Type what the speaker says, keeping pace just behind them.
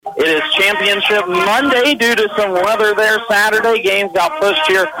It is Championship Monday due to some weather there Saturday. Games got pushed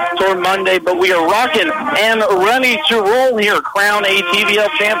here toward Monday, but we are rocking and ready to roll here. Crown a TVL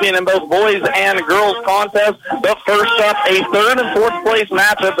champion in both boys and girls contest. But first up, a third and fourth place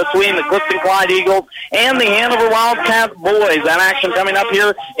matchup between the Clifton-Clyde Eagles and the Hanover Wildcats boys. That action coming up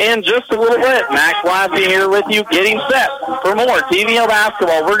here in just a little bit. Max Lassie here with you, getting set for more TVL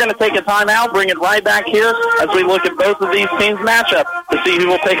basketball. We're going to take a timeout, bring it right back here as we look at both of these teams' matchup to see who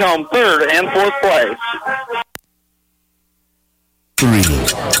will take home third and fourth place. 3,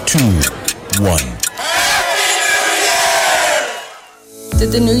 2, 1.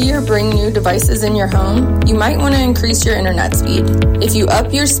 Did the new year bring new devices in your home? You might want to increase your internet speed. If you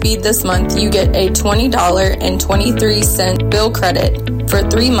up your speed this month, you get a $20.23 bill credit for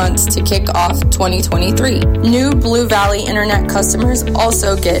 3 months to kick off 2023. New Blue Valley Internet customers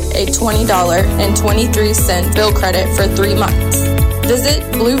also get a $20.23 bill credit for 3 months. Visit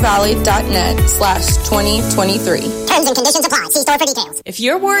bluevalley.net/2023. Terms and conditions apply. See store for details. If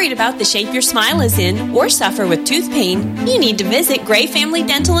you're worried about the shape your smile is in or suffer with tooth pain, you need to visit Gray Family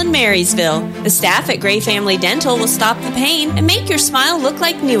Dental in Marysville. The staff at Gray Family Dental will stop the pain and make your smile look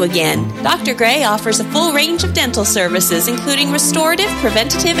like new again. Dr. Gray offers a full range of dental services, including restorative,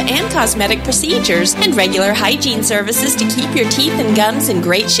 preventative, and cosmetic procedures, and regular hygiene services to keep your teeth and gums in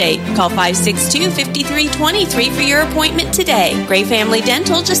great shape. Call 562-5323 for your appointment today. Gray Family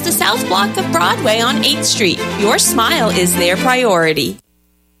Dental, just the south block of Broadway on 8th Street. Your smile is their priority.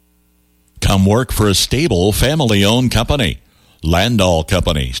 Come work for a stable, family-owned company. Landall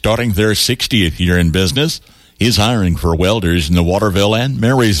Company, starting their 60th year in business, is hiring for welders in the Waterville and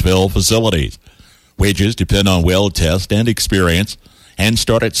Marysville facilities. Wages depend on weld test and experience and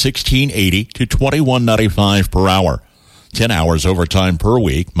start at $16.80 to $21.95 per hour. 10 hours overtime per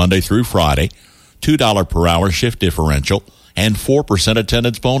week, Monday through Friday, $2 per hour shift differential, and 4%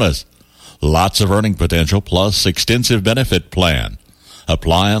 attendance bonus. Lots of earning potential plus extensive benefit plan.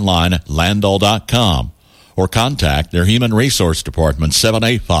 Apply online at landall.com or contact their Human Resource Department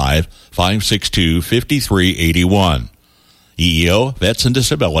 785-562-5381. EEO Vets and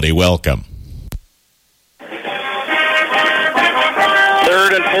Disability Welcome.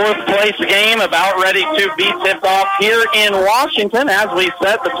 Third and fourth place game about ready to be tipped off here in Washington as we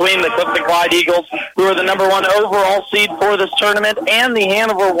set between the Clifton-Clyde Eagles, who are the number one overall seed for this tournament, and the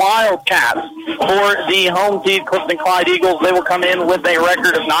Hanover Wildcats. For the home seed Clifton-Clyde Eagles, they will come in with a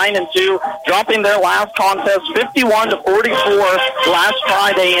record of 9-2, dropping their last contest 51-44 last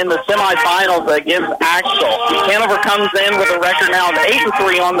Friday in the semifinals against Axel. Hanover comes in with a record now of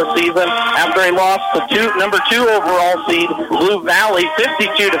 8-3 on the season after a loss to number two overall seed Blue Valley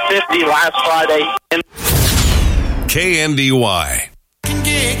 52-50 last Friday. KNDY.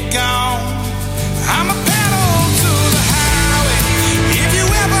 Get gone. I'm a pedal to the highway. If you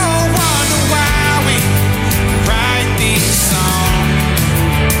ever wonder why we write these songs,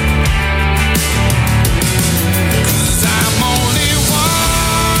 'cause I'm only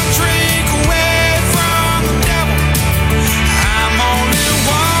one drink away from the devil. I'm only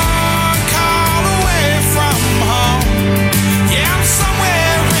one call away from home. Yeah, I'm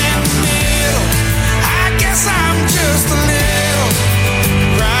somewhere in the middle. I guess I'm just a little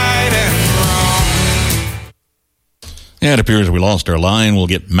right and wrong. Yeah, it appears we lost our line. We'll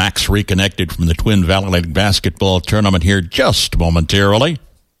get Max reconnected from the Twin Valley League basketball tournament here just momentarily.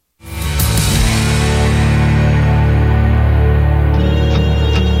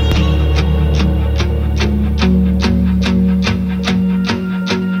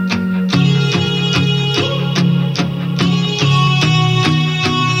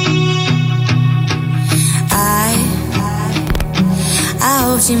 I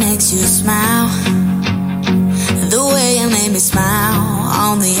hope she makes you smile the way you made me smile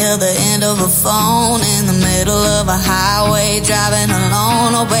on the other end of a phone in the middle of a highway driving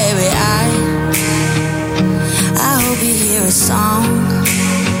alone. Oh baby, I hope you hear a song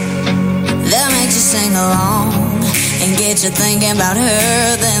that makes you sing along and get you thinking about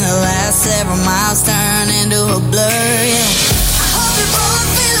her. Then the last several miles turn into a blur. Yeah, I hope you both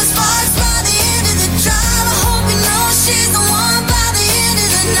feel the sparks by the end of the drive. I hope you know she's the one by the end of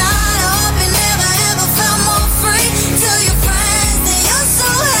the night. I hope you never ever felt more free. Tell your friends that you're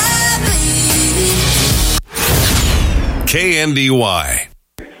so happy. KNDY.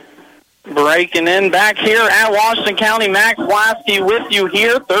 Breaking in back here at Washington County, Max Lasky with you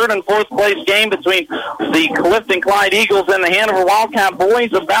here. Third and fourth place game between the Clifton-Clyde Eagles and the Hanover Wildcat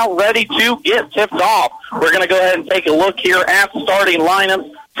boys about ready to get tipped off. We're going to go ahead and take a look here at starting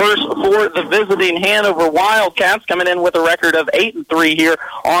lineups First for the visiting Hanover Wildcats, coming in with a record of 8-3 here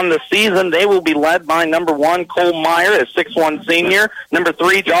on the season. They will be led by number 1, Cole Meyer, a 6'1 senior. Number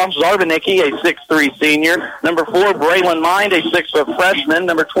 3, Josh Zarbanicki, a 6'3 senior. Number 4, Braylon Mind, a 6-foot freshman.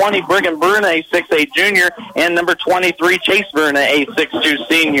 Number 20, Brigham Bruna, a 6'8 junior. And number 23, Chase Bruna, a 6'2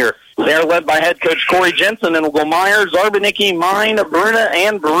 senior. They are led by head coach Corey Jensen, and will go Meyer, Zarbanicki, Mind, Bruna,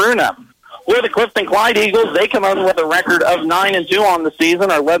 and Bruna. For the Clifton-Clyde Eagles, they come in with a record of 9-2 on the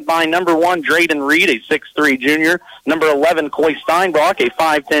season, are led by number 1, Drayden Reed, a 6'3 junior. Number 11, Coy Steinbach, a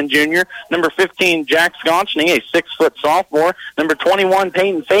 5'10 junior. Number 15, Jack Sconchny, a 6-foot sophomore. Number 21,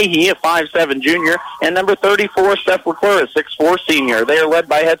 Peyton Fahey, a 5'7 junior. And number 34, Seth Leclerc, a 6'4 senior. They are led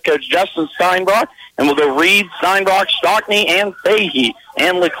by head coach Justin Steinbach, and will go Reed, Steinbach, Stockney, and Fahey,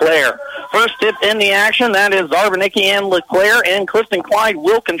 and Leclerc. First tip in the action, that is Zarbanicki and Leclerc, and Clifton-Clyde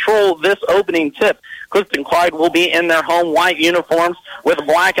will control this opening tip. Clifton-Clyde will be in their home white uniforms with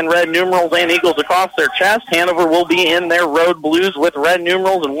black and red numerals and eagles across their chest. Hanover will be in their road blues with red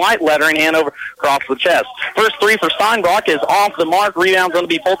numerals and white lettering, Hanover across the chest. First three for Steinbach is off the mark. Rebound's going to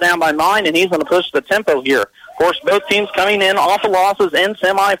be pulled down by Mine, and he's going to push the tempo here. Of course, both teams coming in off of losses in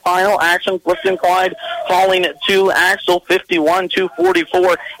semifinal action. Clifton-Clyde falling to Axel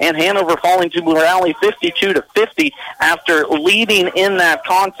 51-44, and Hanover falling to Blue Valley 52-50 after leading in that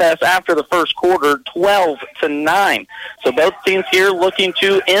contest after the first quarter 12-9. So both teams here looking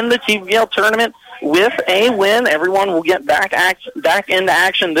to end the TVL tournament with a win. Everyone will get back into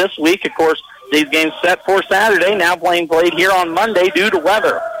action this week. Of course, these games set for Saturday, now played here on Monday due to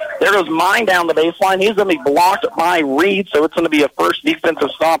weather. There goes Mine down the baseline. He's going to be blocked by Reed, so it's going to be a first defensive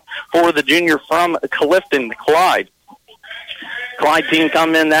stop for the junior from Clifton-Clyde. Clyde team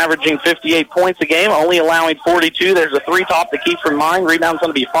come in averaging 58 points a game, only allowing 42. There's a three-top to keep from Mine. Rebound's going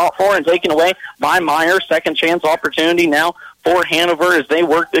to be fought for and taken away by Meyer. Second chance opportunity now for Hanover as they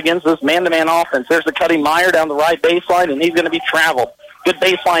worked against this man-to-man offense. There's the cutting Meyer down the right baseline, and he's going to be traveled. Good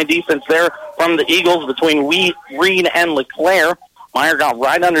baseline defense there from the Eagles between Reed and Leclerc. Meyer got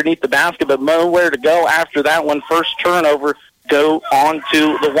right underneath the basket, but nowhere to go after that one. First turnover go on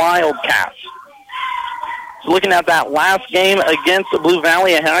to the Wildcats. So looking at that last game against Blue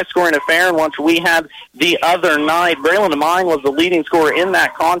Valley, a high-scoring affair, once we had the other night. Braylon Mine was the leading scorer in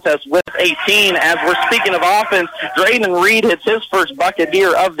that contest with 18. As we're speaking of offense, Drayden Reed hits his first bucket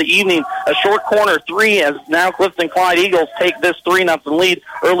here of the evening. A short corner three as now Clifton-Clyde Eagles take this 3-0 lead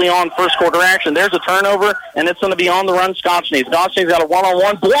early on first quarter action. There's a turnover, and it's going to be on the run Scotchney. Scotchney's got a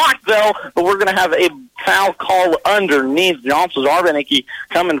one-on-one block, though, but we're going to have a foul call underneath. Johnson Zarbanicki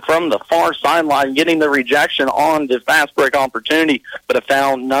coming from the far sideline, getting the rejection on the fast break opportunity, but a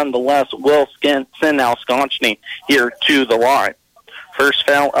foul nonetheless will send now Scotchney here to the line. First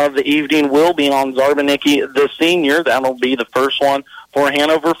foul of the evening will be on Zarbanicki, the senior. That'll be the first one for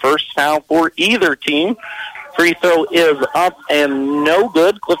Hanover. First foul for either team. Free throw is up and no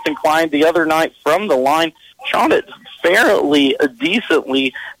good. Clifton-Clyde the other night from the line shot it fairly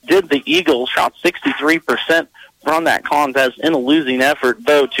decently, did the Eagles. Shot 63% from that contest in a losing effort,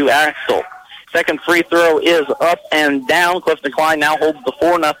 though, to Axel. Second free throw is up and down. Clifton-Clyde now holds the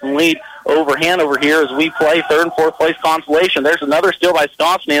 4-0 lead over Hanover here as we play third and fourth place consolation. There's another steal by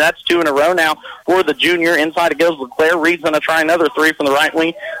Scotchney. That's two in a row now for the junior. Inside it goes Leclerc. Reed's going to try another three from the right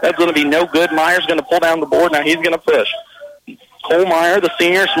wing. That's going to be no good. Meyer's going to pull down the board. Now he's going to push. Cole Meyer, the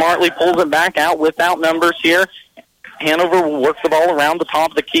senior, smartly pulls it back out without numbers here. Hanover will work the ball around the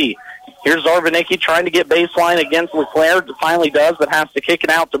top of the key. Here's Zarbanicki trying to get baseline against Leclerc. Finally does, but has to kick it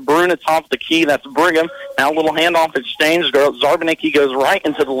out to Bruna, top of the key. That's Brigham. Now a little handoff exchange. Zarbanicki goes right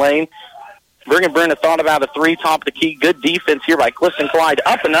into the lane. Brigham Bruna thought about a three, top of the key. Good defense here by Clifton-Clyde.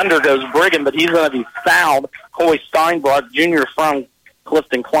 Up and under goes Brigham, but he's going to be fouled. Coy Steinbach, junior from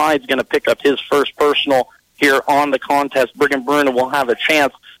Clifton-Clyde, is going to pick up his first personal here on the contest. Brigham Bruna will have a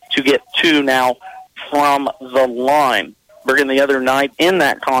chance to get two now from the line. Brigham the other night in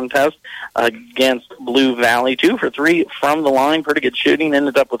that contest against Blue Valley. 2 for 3 from the line. Pretty good shooting.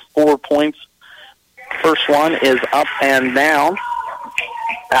 Ended up with 4 points. First one is up and down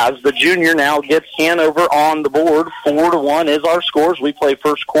as the junior now gets Hanover on the board. 4-1 is our scores. We play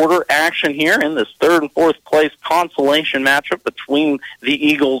first quarter action here in this third and fourth place consolation matchup between the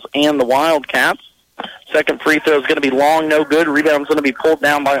Eagles and the Wildcats. Second free throw is going to be long, no good. Rebound's going to be pulled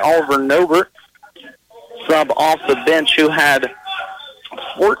down by Oliver Nobert. Sub off the bench who had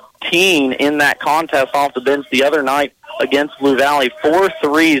 14 in that contest off the bench the other night against Blue Valley. 4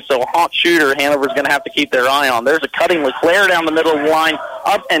 threes, so a hot shooter Hanover's going to have to keep their eye on. There's a cutting Leclerc down the middle of the line.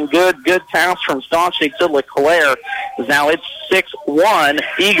 Up and good. Good pass from Scotchney to Leclerc. Now it's 6-1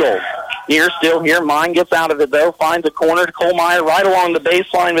 Eagles. Here, still here. Mine gets out of it, though. Finds a corner to Kohlmeyer right along the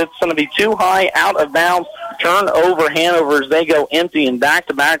baseline. It's going to be too high, out of bounds. Turnover Hanover as they go empty in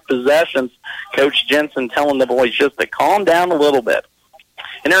back-to-back possessions. Coach Jensen telling the boys just to calm down a little bit.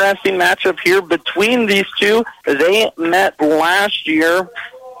 Interesting matchup here between these two. They met last year,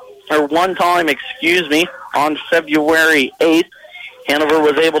 or one time, on February 8th. Hanover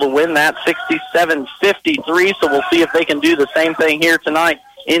was able to win that 67-53, so we'll see if they can do the same thing here tonight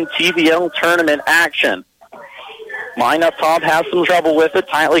in TVL tournament action. Mine up top has some trouble with it,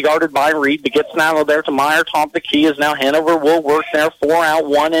 tightly guarded by Reed, but gets now there to Meyer. Top of the key is now Hanover will work there, 4 out,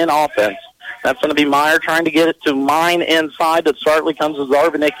 1 in offense. That's going to be Meyer trying to get it to Mine inside, but Sartley comes to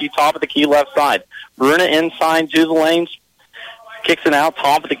Zarbanicki, top of the key, left side. Bruna inside to the lanes, kicks it out,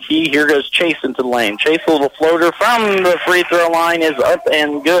 top of the key. Here goes Chase into the lane. Chase, a little floater from the free throw line, is up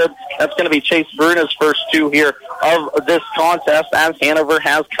and good. That's going to be Chase Bruna's first 2 here of this contest, as Hanover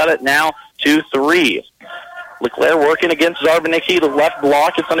has cut it now to 3. LeClaire working against Zarbanicki. The left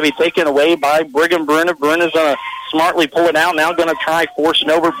block is going to be taken away by Brigham Bruna. Bruna's going to smartly pull it out. Now going to try forcing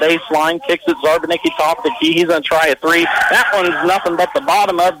over baseline. Kicks it. Zarbanicki top of the key. He's going to try a 3. That one's nothing but the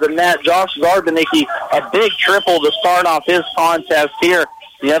bottom of the net. Josh Zarbanicki, a big triple to start off his contest here.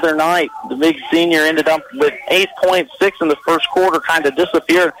 The other night, the big senior ended up with 8.6 in the first quarter, kind of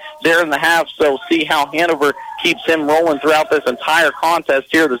disappeared there in the half. So see how Hanover keeps him rolling throughout this entire contest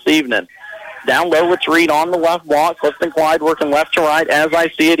here this evening. Down low, it's Reed on the left block. Clifton-Clyde working left to right as I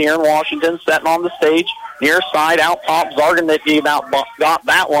see it here in Washington, setting on the stage. Near side, out top, Zarganicki about got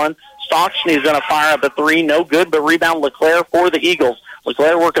that one. Stockton's going to fire up a 3. No good, but rebound LeClaire for the Eagles.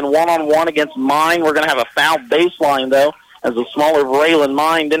 LeClaire working one-on-one against Mine. We're going to have a foul baseline, though, as the smaller Braylon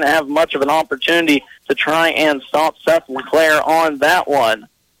Mine didn't have much of an opportunity to try and stop Seth LeClaire on that one.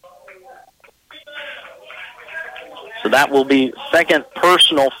 So that will be second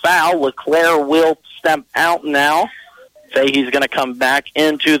personal foul. LeClaire will step out now. Say he's going to come back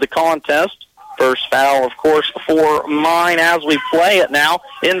into the contest. First foul, of course, for Mine as we play it now.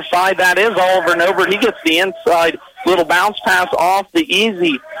 Inside, that is Oliver Nobert. He gets the inside little bounce pass off the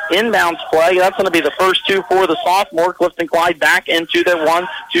easy inbounds play. That's going to be the first 2 for the sophomore. Clifton-Clyde back into their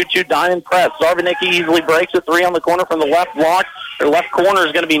 1-2-2 diamond press. Zarbanicki easily breaks a 3 on the corner from the left block. Their left corner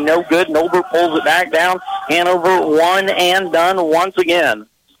is going to be no good. Nobert pulls it back down. Hanover one and done once again.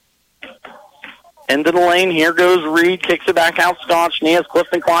 Into the lane. Here goes Reed. Kicks it back out. Scotchney as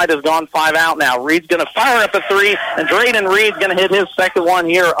Clifton-Clyde has gone 5 out now. Reed's going to fire up a 3, and Drayden Reed's going to hit his second one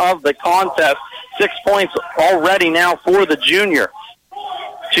here of the contest. 6 points already now for the junior.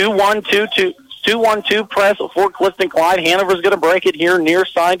 2-1-2 press for Clifton-Clyde. Hanover's going to break it here near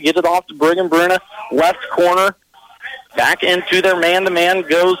side. Get it off to Brigham Bruna. Left corner. Back into their man-to-man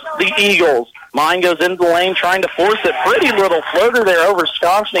goes the Eagles. Mine goes into the lane trying to force it. Pretty little floater there over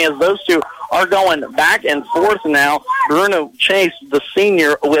Scotchney as those two are going back and forth now. Bruno Chase, the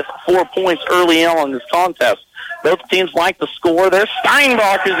senior, with 4 points early on in this contest. Both teams like the score there.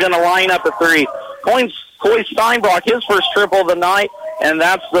 Steinbach is going to line up a 3. Coy Steinbach, his first triple of the night, and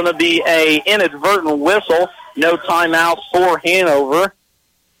that's going to be a inadvertent whistle. No timeout for Hanover.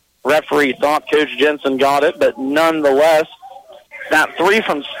 Referee thought Coach Jensen got it, but nonetheless, that 3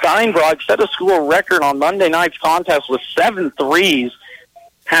 from Steinbach set a school record on Monday night's contest with 7 threes.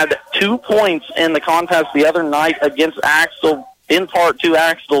 Had 2 points in the contest the other night against Axtell, in part to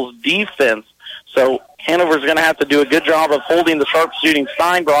Axtell's defense. So Hanover's going to have to do a good job of holding the sharp-shooting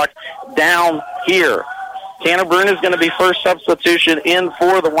Steinbach down here. Tanner Brune is going to be first substitution in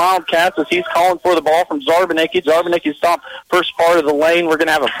for the Wildcats as he's calling for the ball from Zarbanicki. Zarbanicki stopped first part of the lane. We're going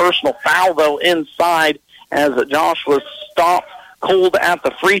to have a personal foul, though, inside as Josh was stopped cold at the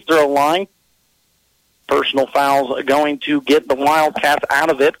free throw line. Personal fouls going to get the Wildcats out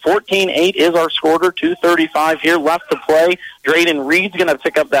of it. 14-8 is our score. 2:35 here left to play. Drayden Reed's going to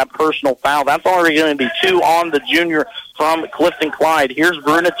pick up that personal foul. That's already going to be 2 on the junior from Clifton-Clyde. Here's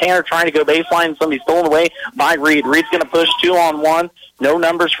Bruna Tanner trying to go baseline. Somebody stolen away by Reed. Reed's going to push 2-on-1. No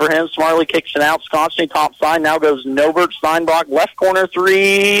numbers for him. Smartly kicks it out. Scotchney top side. Now goes Nobert. Steinbach left corner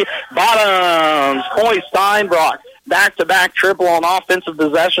 3. Bottoms. Coy Steinbach. Back-to-back triple on offensive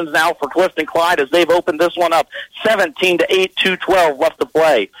possessions now for Clifton-Clyde as they've opened this one up. 17-8, 2:12 left to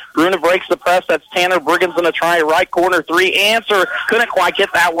play. Bruna breaks the press. That's Tanner. Brigham's going to try right corner 3. Answer. Couldn't quite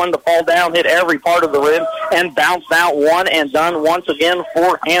get that one to fall down. Hit every part of the rim and bounced out. One and done once again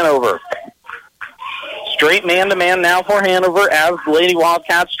for Hanover. Straight man-to-man now for Hanover as the Lady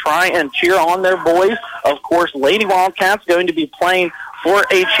Wildcats try and cheer on their boys. Of course, Lady Wildcats going to be playing for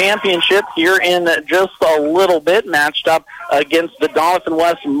a championship here in just a little bit, matched up against the Doniphan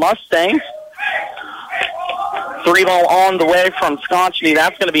West Mustangs. Three ball on the way from Scotchney.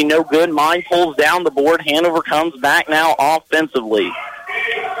 That's going to be no good. Mine pulls down the board. Hanover comes back now offensively.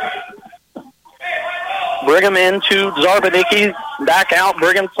 Brigham into Zarbanicki. Back out.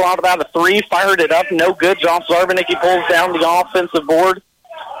 Brigham thought about a three. Fired it up. No good. Joff Zarbanicki pulls down the offensive board.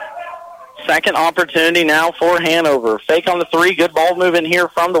 Second opportunity now for Hanover. Fake on the three. Good ball movement here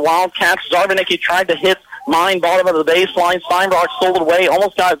from the Wildcats. Zarbanicki tried to hit Mine, bottom of the baseline. Steinbrock stole it away.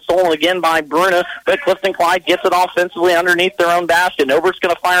 Almost got it stolen again by Bruna, but Clifton-Clyde gets it offensively underneath their own basket. Nobert's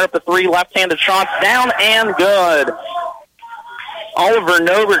going to fire up the three. Left-handed shots down and good. Oliver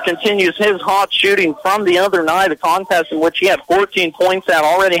Nober continues his hot shooting from the other night, a contest in which he had 14 points at,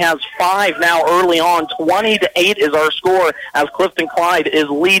 already has 5 now early on. 20-8 is our score as Clifton-Clyde is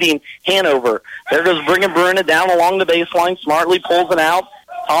leading Hanover. There goes Brigham Bruna down along the baseline, smartly pulls it out.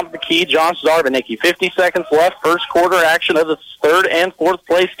 Top of the key, Josh Zarbanicki. 50 seconds left, first quarter action of the third and fourth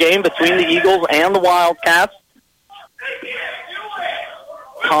place game between the Eagles and the Wildcats.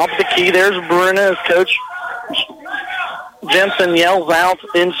 Top of the key, there's Bruna as Coach Jensen yells out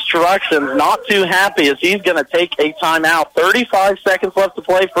instructions. Not too happy as he's going to take a timeout. 35 seconds left to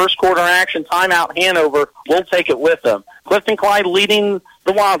play, first quarter action, timeout Hanover. We'll take it with them. Clifton-Clyde leading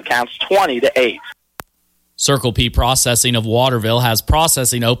the Wildcats 20-8. Circle P Processing of Waterville has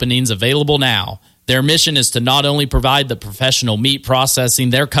processing openings available now. Their mission is to not only provide the professional meat processing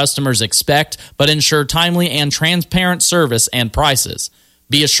their customers expect, but ensure timely and transparent service and prices.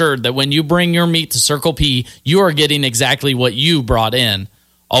 Be assured that when you bring your meat to Circle P, you are getting exactly what you brought in.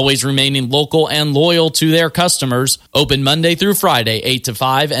 Always remaining local and loyal to their customers. Open Monday through Friday, 8 to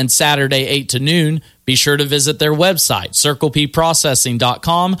 5, and Saturday, 8 to noon. Be sure to visit their website,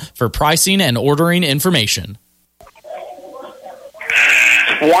 circlepprocessing.com, for pricing and ordering information.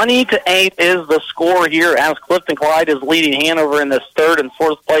 20-8 is the score here as Clifton-Clyde is leading Hanover in this third and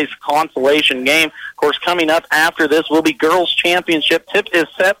fourth place consolation game. Of course, coming up after this will be girls' championship. Tip is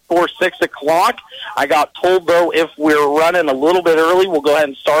set for 6 o'clock. I got told, though, if we're running a little bit early, we'll go ahead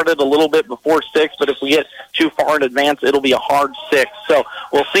and start it a little bit before 6, but if we get too far in advance, it'll be a hard 6. So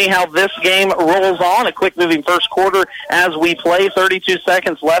we'll see how this game rolls on. A quick-moving first quarter as we play. 32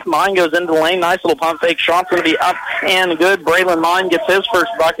 seconds left. Mine goes into the lane. Nice little pump fake shot's going to be up and good. Braylon Mine gets his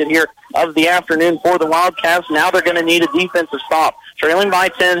first bucket here of the afternoon for the Wildcats. Now they're going to need a defensive stop. Trailing by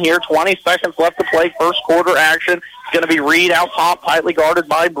 10 here, 20 seconds left to play, first quarter action. It's going to be Reed out top, tightly guarded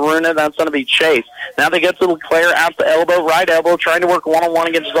by Bruna. That's going to be Chase. Now they get to LeClaire at the elbow, right elbow, trying to work one-on-one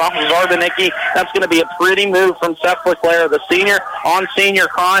against Zarbanicki. That's going to be a pretty move from Seth LeClaire, the senior on senior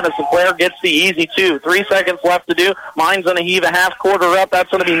crime, as LeClaire gets the easy 2. 3 seconds left to do. Mine's going to heave a half quarter up. That's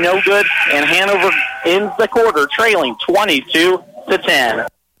going to be no good, and Hanover ends the quarter trailing 22-10.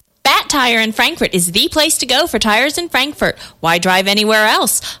 Bat Tire in Frankfort is the place to go for tires in Frankfort. Why drive anywhere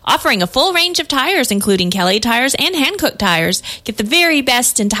else? Offering a full range of tires, including Kelly tires and Hankook tires. Get the very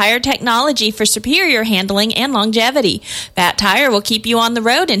best in tire technology for superior handling and longevity. Bat Tire will keep you on the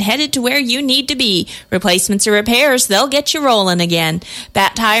road and headed to where you need to be. Replacements or repairs, they'll get you rolling again.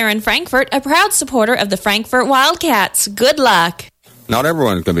 Bat Tire in Frankfort, a proud supporter of the Frankfort Wildcats. Good luck. Not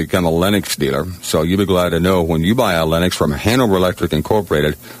everyone's going to become a Lennox dealer, so you'll be glad to know when you buy a Lennox from Hanover Electric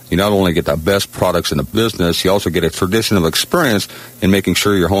Incorporated, you not only get the best products in the business, you also get a tradition of experience in making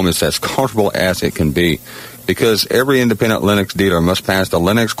sure your home is as comfortable as it can be. Because every independent Lennox dealer must pass the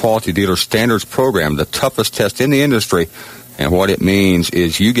Lennox Quality Dealer Standards Program, the toughest test in the industry. And what it means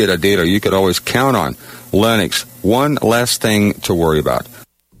is you get a dealer you could always count on. Lennox, one less thing to worry about.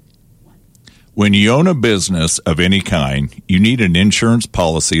 When you own a business of any kind, you need an insurance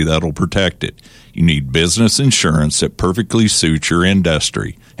policy that'll protect it. You need business insurance that perfectly suits your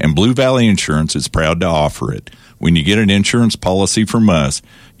industry, and Blue Valley Insurance is proud to offer it. When you get an insurance policy from us,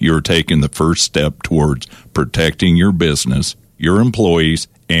 you're taking the first step towards protecting your business, your employees,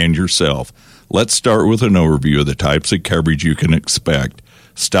 and yourself. Let's start with an overview of the types of coverage you can expect.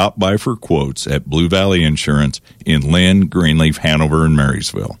 Stop by for quotes at Blue Valley Insurance in Lynn, Greenleaf, Hanover, and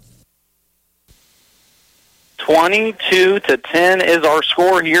Marysville. 22-10 is our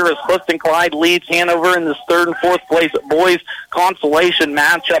score here as Clifton-Clyde leads Hanover in this third and fourth place boys consolation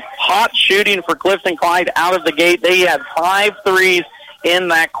matchup. Hot shooting for Clifton-Clyde out of the gate. They had 5 threes in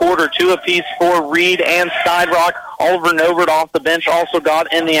that quarter, 2 apiece for Reed and Steinbrock. Oliver Novert off the bench also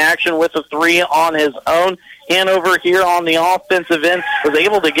got in the action with a 3 on his own. Hanover here on the offensive end was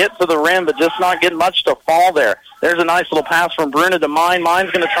able to get to the rim, but just not get much to fall there. There's a nice little pass from Bruna to Mine.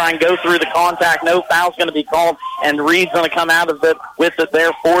 Mine's going to try and go through the contact. No foul's going to be called, and Reed's going to come out of it with it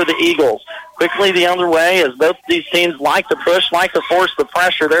there for the Eagles. Quickly the other way, as both these teams like to push, like to force the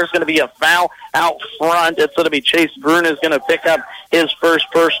pressure. There's going to be a foul out front. It's going to be Chase Bruna's going to pick up his first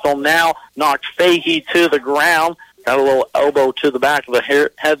personal now. Knocked Fahey to the ground. Got a little elbow to the back of the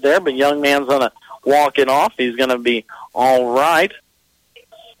head there, but young man's going to walk it off. He's going to be all right.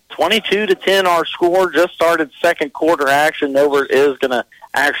 22-10 our score. Just started second quarter action. Hanover is going to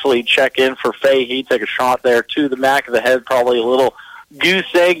actually check in for Fahey. Take a shot there to the back of the head. Probably a little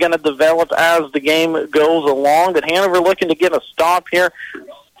goose egg going to develop as the game goes along. But Hanover looking to get a stop here.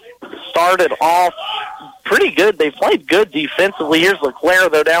 Started off pretty good. They played good defensively. Here's LeClaire,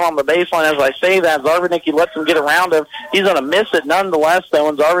 though, down on the baseline. As I say that, Zarvanicki lets him get around him. He's going to miss it nonetheless, though,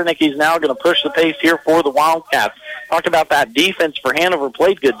 and Zarvanicki's now going to push the pace here for the Wildcats. Talked about that defense for Hanover.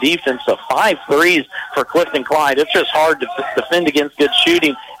 Played good defense, so 5 threes for Clifton-Clyde. It's just hard to defend against good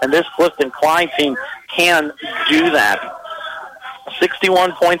shooting, and this Clifton-Clyde team can do that.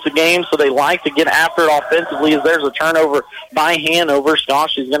 61 points a game, so they like to get after it offensively as there's a turnover by Hanover.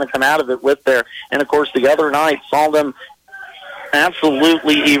 Scotchy's going to come out of it with there. And, of course, the other night saw them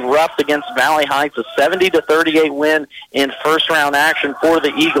absolutely erupt against Valley Heights, a 70-38 win in first-round action for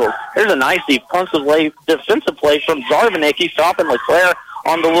the Eagles. There's a nice defensive play from Zarvanicki, stopping LeClaire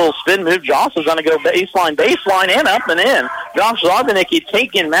on the little spin move. Joss is going to go baseline, and up and in. Josh Zarvanicki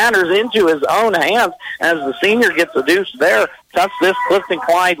taking matters into his own hands as the senior gets a deuce there. Cuts this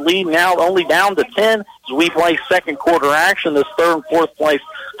Clifton-Clyde lead now only down to 10 as we play second quarter action. This third and fourth place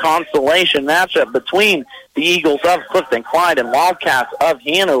consolation matchup between the Eagles of Clifton-Clyde and Wildcats of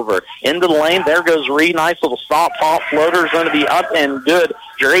Hanover. Into the lane, there goes Reed. Nice little stop pop floater is going to be up and good.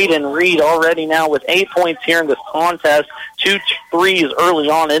 Drayden Reed already now with 8 points here in this contest. 2 threes early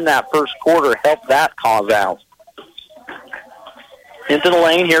on in that first quarter helped that cause out. Into the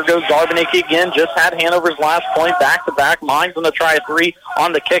lane, here goes Zarvanicki again. Just had Hanover's last point, back-to-back. Mine's going to try a three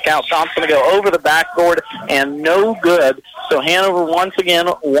on the kick-out. Shot's going to go over the backboard and no good. So Hanover once again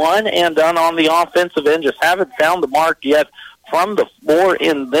one and done on the offensive end. Just haven't found the mark yet from the floor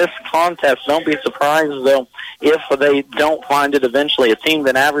in this contest. Don't be surprised, though, if they don't find it eventually. A team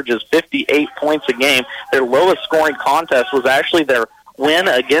that averages 58 points a game. Their lowest scoring contest was actually their win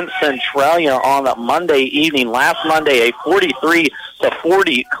against Centralia on Monday evening. Last Monday, a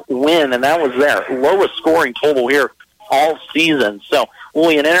 43-40 win, and that was their lowest scoring total here all season. So will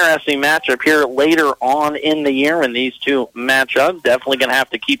be an interesting matchup here later on in the year when these two match up. Definitely going to have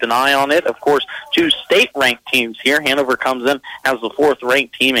to keep an eye on it. Of course, 2 state-ranked teams here. Hanover comes in as the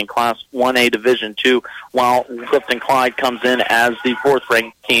 4th-ranked team in Class 1A Division II, while Clifton-Clyde comes in as the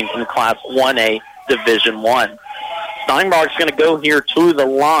 4th-ranked team in Class 1A Division I. Steinbach's going to go here to the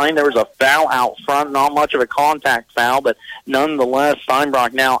line. There was a foul out front, not much of a contact foul, but nonetheless,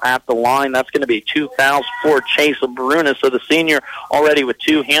 Steinbach now at the line. That's going to be 2 fouls for Chase Bruna. So the senior already with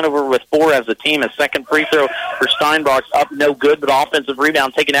 2, Hanover with 4 as a team. A second free throw for Steinbach's up no good, but offensive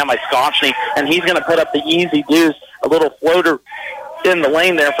rebound taken out by Scotchney, and he's going to put up the easy deuce, a little floater in the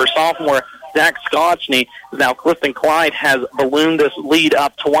lane there for sophomore Zach Scotchney. Now Clifton-Clyde has ballooned this lead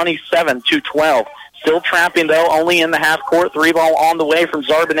up 27-12. Still trapping, though, only in the half-court. 3-ball on the way from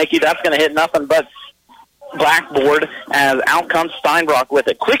Zarvanicki. That's going to hit nothing but blackboard as out comes Steinbach with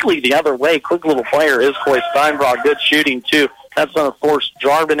it. Quickly the other way. Quick little player is Coy Steinbach. Good shooting, too. That's going to force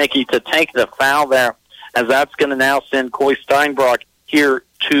Zarvanicki to take the foul there, as that's going to now send Coy Steinbach here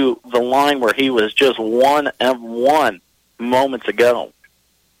to the line where he was just 1 of 1 moments ago.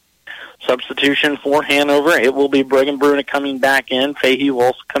 Substitution for Hanover. It will be Brigham Bruna coming back in. Fahey will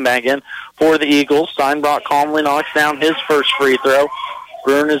also come back in for the Eagles. Steinbach calmly knocks down his first free throw.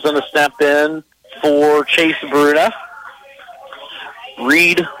 Bruna is going to step in for Chase Bruna.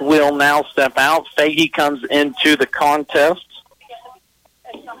 Reed will now step out. Fahey comes into the contest,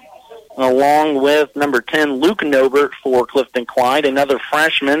 along with number 10, Luke Nobert for Clifton-Clyde. Another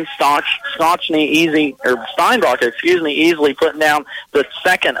freshman, Steinbach, easily putting down the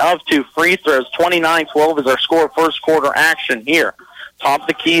second of 2 free throws. 29-12 is our score, first quarter action here. Top of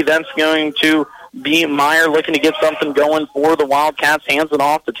the key, that's going to be Meyer looking to get something going for the Wildcats. Hands it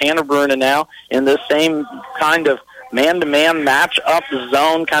off to Tanner Bruna now in this same kind of man-to-man match-up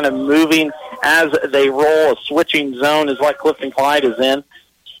zone, kind of moving as they roll. A switching zone is what Clifton-Clyde is in.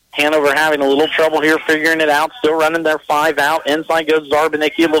 Hanover having a little trouble here figuring it out. Still running their 5 out. Inside goes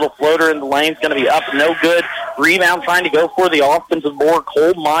Zarvanicki. A little floater in the lane. It's going to be up. No good. Rebound trying to go for the offensive board.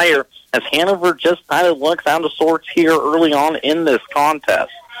 Cole Meyer, as Hanover just kind of looks out of sorts here early on in this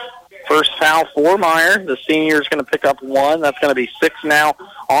contest. First foul for Meyer. The senior is going to pick up one. That's going to be 6 now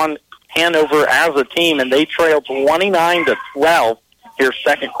on Hanover as a team, and they trail 29-12 here,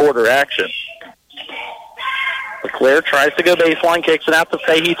 second quarter action. LeClaire tries to go baseline, kicks it out to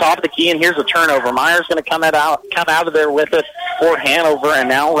Fahey, top of the key, and here's a turnover. Meyer's going to come out of there with it for Hanover, and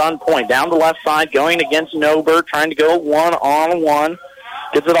now run point down the left side, going against Nober, trying to go one-on-one.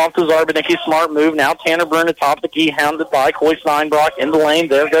 Gets it off to Zarbanicki. Smart move. Now Tanner Byrne at top of the key, hounded by Coy Steinbrock in the lane.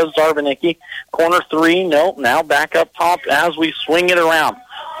 There goes Zarbanicki. Corner three. Nope. Now back up top as we swing it around.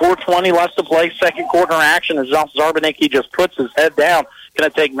 4:20 left to play. Second quarter action as Zarbanicki just puts his head down. Going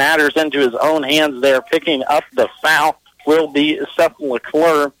to take matters into his own hands there. Picking up the foul will be Seth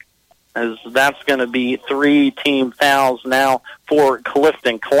LeClaire, as that's going to be 3 team fouls now for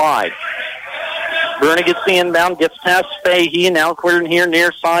Clifton-Clyde. Byrne gets the inbound, gets past Fahey, now clearing here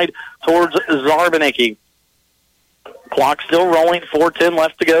near side towards Zarbanicki. Clock still rolling, 4:10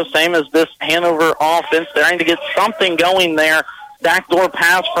 left to go, same as this Hanover offense. Trying to get something going there. Backdoor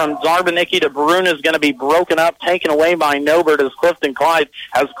pass from Zarbanicki to Brune is going to be broken up, taken away by Nobert as Clifton-Clyde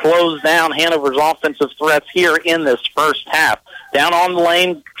has closed down Hanover's offensive threats here in this first half. Down on the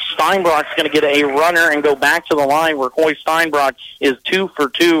lane, Steinbrock's going to get a runner and go back to the line where Coy Steinbrock is 3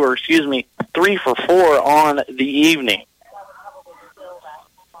 for 4 on the evening.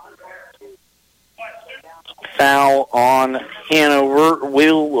 Foul on Hanover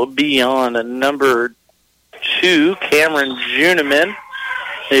will be on number 2, Cameron Juniman.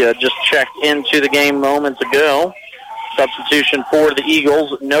 He just checked into the game moments ago. Substitution for the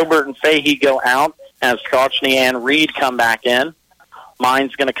Eagles. Nobert and Fahey go out as Kochny and Reed come back in.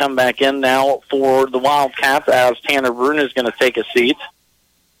 Mine's going to come back in now for the Wildcats as Tanner Brune is going to take a seat.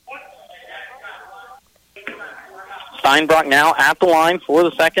 Steinbrock now at the line for the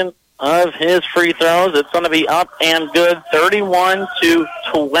second of his free throws. It's going to be up and good.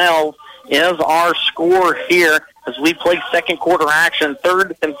 31-12 is our score here as we play second quarter action.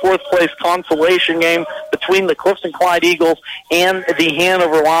 Third and fourth place consolation game between the Clifton-Clyde Eagles and the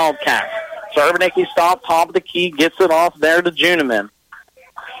Hanover Wildcats. Zarbanicki stop, top of the key, gets it off there to Juniman.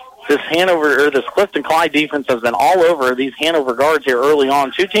 This Clifton-Clyde defense has been all over these Hanover guards here early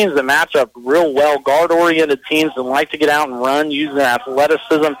on. Two teams that match up real well, guard-oriented teams that like to get out and run, use their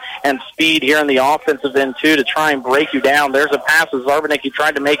athleticism and speed here in the offensive end, too, to try and break you down. There's a pass as Zarbanicki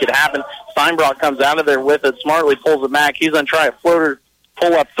tried to make it happen. Steinbrock comes out of there with it, smartly pulls it back. He's going to try a floater,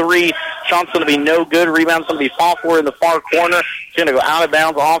 pull-up three. Shot's going to be no good. Rebound's going to be fought for in the far corner. It's going to go out of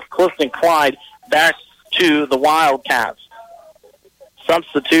bounds off Clifton-Clyde back to the Wildcats.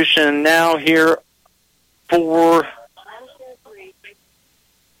 Substitution now here for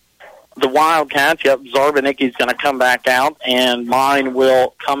the Wildcats. Yep, Zarbanicki's going to come back out, and Mine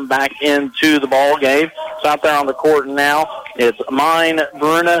will come back into the ball game. It's out there on the court now. It's Mine,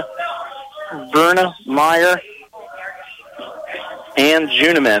 Bruna, Meyer, and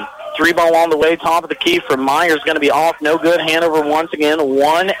Juniman. 3-ball on the way, top of the key from Meyer's going to be off. No good. Hanover once again,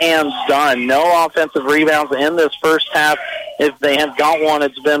 one and done. No offensive rebounds in this first half. If they have got one,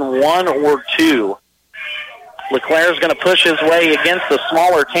 it's been one or two. LeClaire's going to push his way against the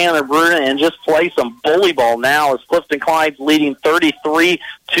smaller Tanner Bruna and just play some bully ball now as Clifton-Clyde's leading 33-12.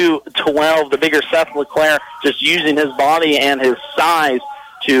 The bigger Seth LeClaire just using his body and his size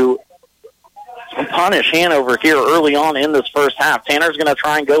to punish Hanover here early on in this first half. Tanner's going to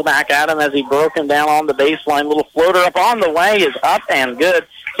try and go back at him as he broke him down on the baseline. Little floater up on the way is up and good.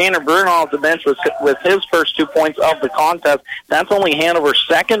 Tanner Brune off the bench with his first 2 points of the contest. That's only Hanover's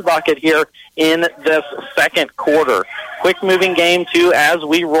second bucket here in this second quarter. Quick moving game, too, as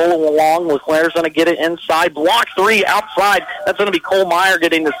we roll along. LeClaire's going to get it inside. Block three outside. That's going to be Cole Meyer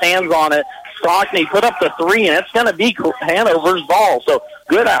getting his hands on it. Stockney put up the three, and it's going to be Hanover's ball. So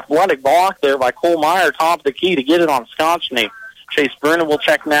good athletic block there by Cole Meyer, top of the key to get it on Stockney. Chase Bruner will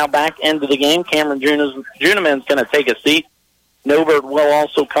check now back into the game. Cameron Juniman's going to take a seat. Nobert will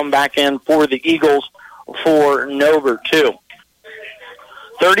also come back in for the Eagles for Nobert, too.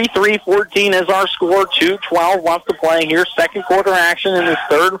 33-14 is our score. 2:12 left to play here. Second quarter action in this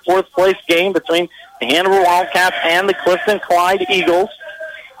third and fourth place game between the Hanover Wildcats and the Clifton-Clyde Eagles.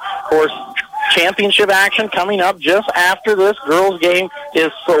 Of course, championship action coming up just after this. Girls game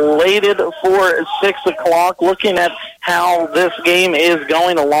is slated for 6 o'clock. Looking at how this game is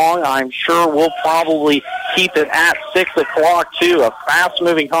going along, I'm sure we'll probably keep it at 6 o'clock, too. A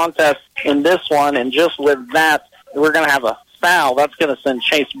fast-moving contest in this one, and just with that, we're going to have a foul. That's going to send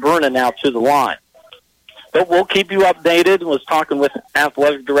Chase Bruna now to the line. But we'll keep you updated. I was talking with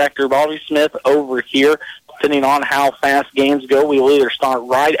Athletic Director Bobby Smith over here. Depending on how fast games go, we will either start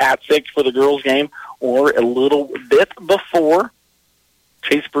right at 6 for the girls' game or a little bit before.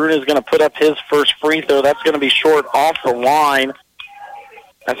 Chase Bruna is going to put up his first free throw. That's going to be short off the line.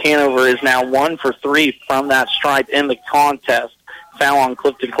 As Hanover is now 1 for 3 from that stripe in the contest. Foul on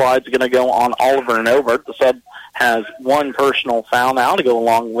Clifton-Clyde is going to go on Oliver Novert. The sub has 1 personal foul now to go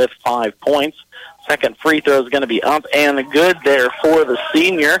along with 5 points. Second free throw is going to be up and good there for the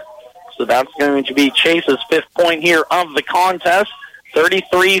senior. So that's going to be Chase's 5th point here of the contest.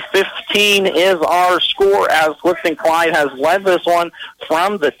 33-15 is our score as Clifton-Clyde has led this one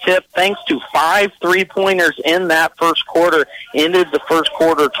from the tip thanks to 5 3-pointers in that first quarter. Ended the first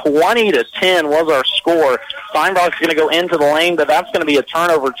quarter 20-10 was our score. Steinbach's going to go into the lane, but that's going to be a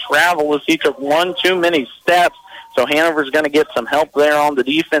turnover travel as he took 1 too many steps. So Hanover's going to get some help there on the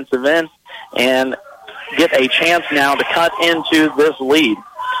defensive end and get a chance now to cut into this lead.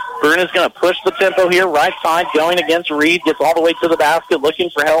 Bruna's going to push the tempo here, right side, going against Reed, gets all the way to the basket, looking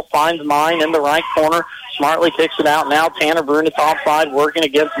for help, finds mine in the right corner, smartly kicks it out. Now Tanner Bruna top side, working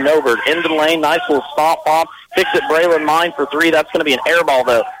against Novert. Into the lane, nice little stop pop, kicks it Braylon Mine for 3. That's going to be an air ball,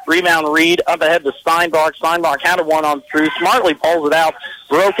 though. Rebound Reed, up ahead to Steinbach. Steinbach had a 1-on-3, smartly pulls it out,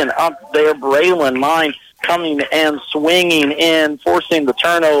 broken up there. Braylon Mine coming and swinging in, forcing the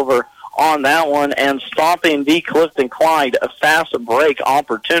turnover on that one and stopping the Clifton-Clyde a fast break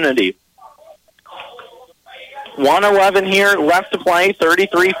opportunity. 1:11 here left to play.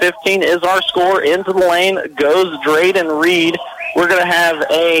 33-15 is our score. Into the lane goes Drayden Reed. We're going to have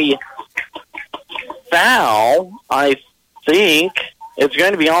a foul. I think it's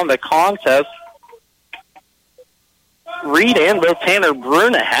going to be on the contest. Reed and both Tanner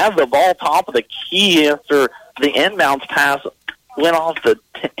Bruna have the ball top of the key after the inbounds pass went off the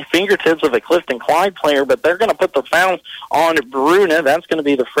fingertips of a Clifton-Clyde player, but they're going to put the foul on Bruna. That's going to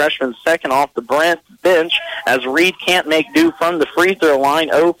be the freshman's second off the bench as Reed can't make do from the free throw line.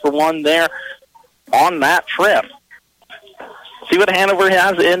 0 for 1 there on that trip. See what Hanover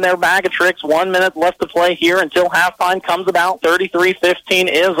has in their bag of tricks. 1 minute left to play here until halftime comes about. 33-15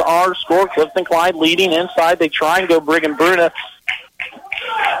 is our score. Clifton-Clyde leading inside. They try and go Brigham Bruna.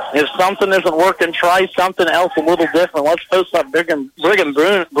 If something isn't working, try something else a little different. Let's post up Brigham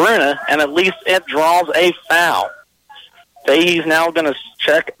Bruna, and at least it draws a foul. Fahey's now going to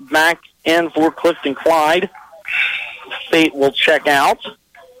check back in for Clifton-Clyde. Fate will check out.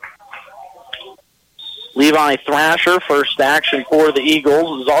 Levi Thrasher, first action for the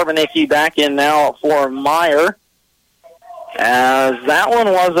Eagles. Zarbanicki back in now for Meyer. As that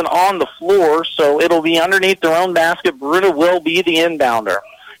one wasn't on the floor, so it'll be underneath their own basket. Bruna will be the inbounder.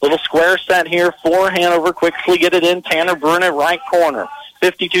 Little square set here for Hanover. Quickly get it in. Tanner Bruna, right corner.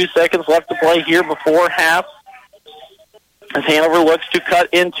 52 seconds left to play here before half as Hanover looks to cut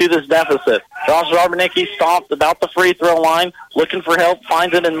into this deficit. Josh Zarbanicki stopped about the free throw line, looking for help,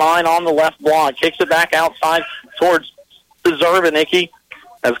 finds it in mine on the left block. Kicks it back outside towards Zarbanicki,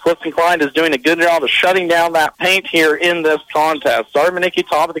 as Clifton-Clyde is doing a good job of shutting down that paint here in this contest. Zarbanicki,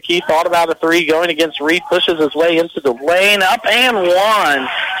 top of the key, thought about a 3, going against Reed, pushes his way into the lane, up and one.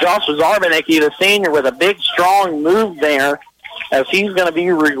 Josh Zarbanicki, the senior, with a big, strong move there, as he's going to be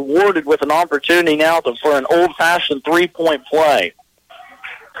rewarded with an opportunity now for an old-fashioned 3-point play.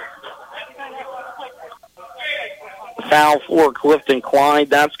 Foul for Clifton-Clyde.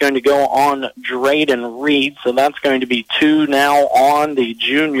 That's going to go on Drayden Reed, so that's going to be 2 now on the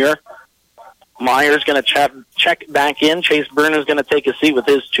junior. Meyer's going to check back in. Chase Bruna's going to take a seat with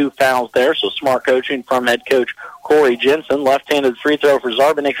his 2 fouls there, so smart coaching from head coach Corey Jensen. Left-handed free throw for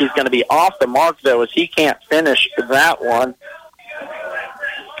Zarbanicki is going to be off the mark, though, as he can't finish that one.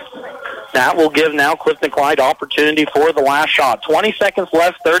 That will give now Clifton-Clyde opportunity for the last shot. 20 seconds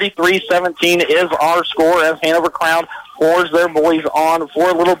left, 33-17 is our score as Hanover crowd pours their boys on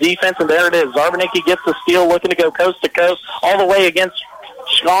for a little defense, and there it is. Zarbanicki gets the steal, looking to go coast to coast all the way against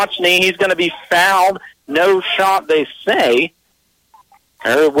Schotchney. He's going to be fouled. No shot, they say.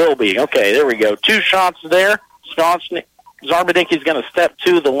 There it will be. Okay, there we go. 2 shots there. Zarbanicki's going to step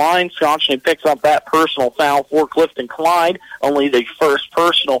to the line. Schotchney picks up that personal foul for Clifton-Clyde, only the first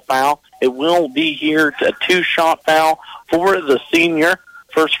personal foul. It will be here a 2-shot foul for the senior.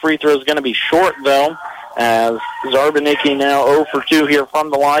 First free throw is going to be short, though, as Zarbanicki now 0 for 2 here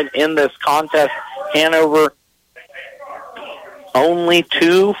from the line in this contest. Hanover only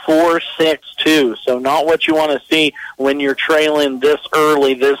 2 for 6-2, so not what you want to see when you're trailing this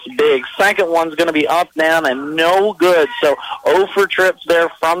early, this big. Second one's going to be up, down, and no good, so 0 for trips there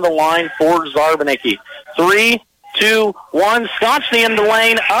from the line for Zarbanicki. 3, 2, 1, Scotchney in the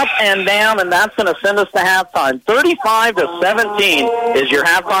lane, up and down, and that's going to send us to halftime. 35-17 is your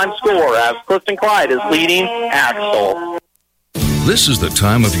halftime score as Clifton-Clyde is leading Axel. This is the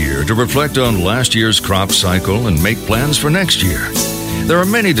time of year to reflect on last year's crop cycle and make plans for next year. There are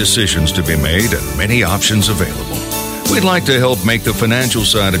many decisions to be made and many options available. We'd like to help make the financial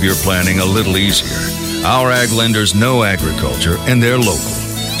side of your planning a little easier. Our ag lenders know agriculture and they're local.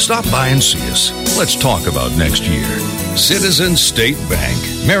 Stop by and see us. Let's talk about next year. Citizens State Bank,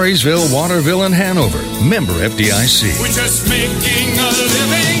 Marysville, Waterville, and Hanover. Member FDIC. We're just making a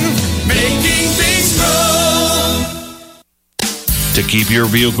living, making things grow. To keep your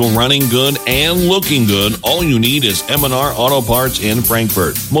vehicle running good and looking good, all you need is M&R Auto Parts in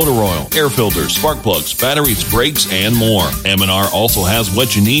Frankfort. Motor oil, air filters, spark plugs, batteries, brakes, and more. M&R also has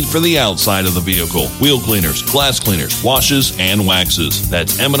what you need for the outside of the vehicle. Wheel cleaners, glass cleaners, washes, and waxes.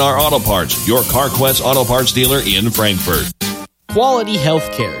 That's M&R Auto Parts, your CarQuest Auto Parts dealer in Frankfort. Quality health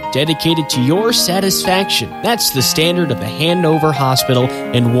care dedicated to your satisfaction. That's the standard of the Hanover Hospital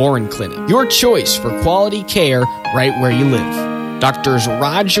and Warren Clinic. Your choice for quality care right where you live. Doctors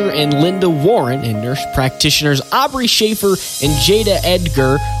Roger and Linda Warren and nurse practitioners Aubrey Schaefer and Jada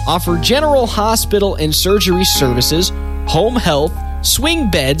Edgar offer general hospital and surgery services, home health,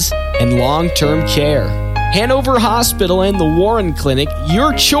 swing beds, and long-term care. Hanover Hospital and the Warren Clinic,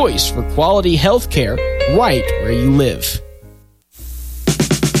 your choice for quality health care right where you live.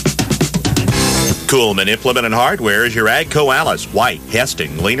 Coolman Implement and Hardware is your Agco Alice, White,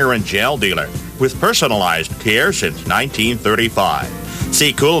 Hesting, Leaner, and Gel dealer with personalized care since 1935.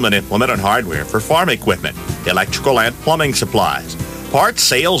 See Coolman Implement and Hardware for farm equipment, electrical and plumbing supplies, parts,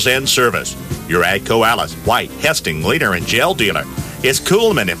 sales, and service. Your Agco Alice, White, Hesting, Leaner, and Gel dealer is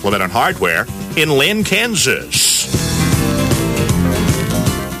Coolman Implement and Hardware in Lynn, Kansas.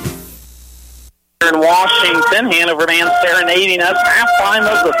 In Washington, Hanover man serenading us. Halftime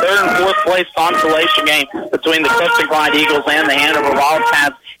of the third and fourth place consolation game between the Clifton-Clyde Eagles and the Hanover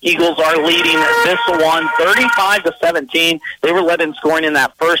Wildcats. Eagles are leading this one 35-17. They were led in scoring in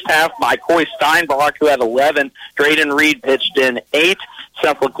that first half by Coy Steinbach, who had 11. Drayden Reed pitched in 8.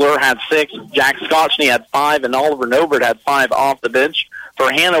 Seth LeClaire had 6. Jack Scotchney had 5, and Oliver Nobert had 5 off the bench. For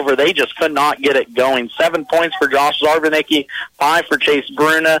Hanover, they just could not get it going. 7 points for Josh Zarvanicki, 5 for Chase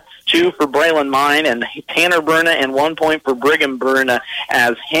Bruna, 2 for Braylon Mine, and Tanner Bruna, and 1 point for Brigham Bruna,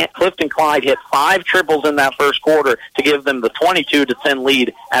 as Clifton-Clyde hit 5 triples in that first quarter to give them the 22-10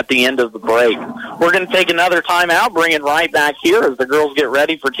 lead at the end of the break. We're going to take another timeout, bring it right back here as the girls get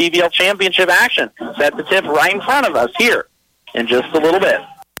ready for TVL Championship action. Set the tip right in front of us here in just a little bit.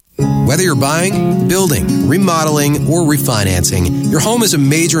 Whether you're buying, building, remodeling, or refinancing, your home is a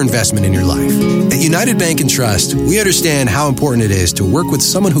major investment in your life. At United Bank and Trust, we understand how important it is to work with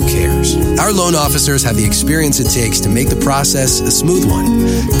someone who cares. Our loan officers have the experience it takes to make the process a smooth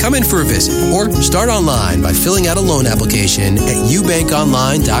one. Come in for a visit or start online by filling out a loan application at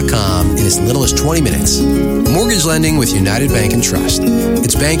ubankonline.com in as little as 20 minutes. Mortgage lending with United Bank and Trust.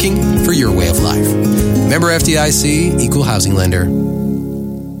 It's banking for your way of life. Member FDIC, Equal Housing Lender.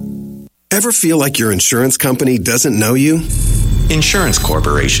 Ever feel like your insurance company doesn't know you? Insurance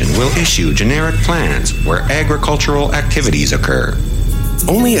Corporation will issue generic plans where agricultural activities occur.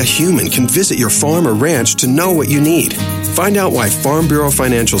 Only a human can visit your farm or ranch to know what you need. Find out why Farm Bureau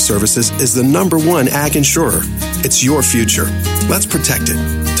Financial Services is the #1 ag insurer. It's your future. Let's protect it.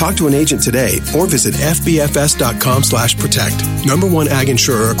 Talk to an agent today or visit fbfs.com/protect. #1 ag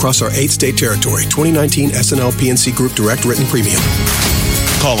insurer across our 8-state territory. 2019 SNL PNC Group Direct Written Premium.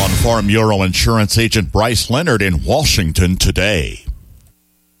 Call on Farm Bureau Insurance Agent Bryce Leonard in Washington today.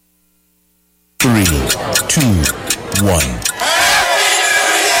 3, 2, 1.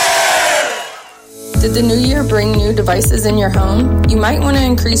 Did the new year bring new devices in your home? You might want to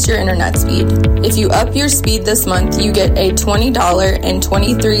increase your internet speed. If you up your speed this month, you get a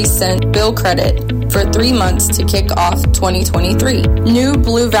 $20.23 bill credit for 3 months to kick off 2023. New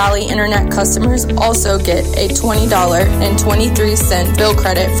Blue Valley Internet customers also get a $20.23 bill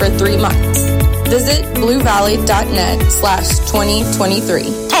credit for 3 months. Visit bluevalley.net/2023.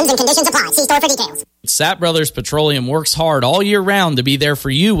 Terms and conditions apply. See store for details. Sapp Brothers Petroleum works hard all year round to be there for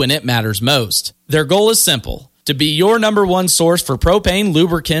you when it matters most. Their goal is simple: to be your #1 source for propane,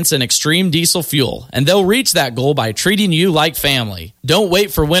 lubricants, and extreme diesel fuel. And they'll reach that goal by treating you like family. Don't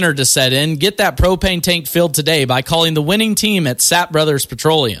wait for winter to set in. Get that propane tank filled today by calling the winning team at Sapp Brothers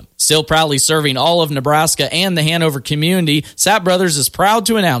Petroleum. Still proudly serving all of Nebraska and the Hanover community, Sapp Brothers is proud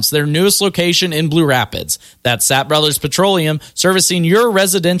to announce their newest location in Blue Rapids. That's Sapp Brothers Petroleum, servicing your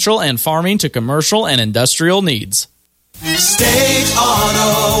residential and farming to commercial and industrial needs. State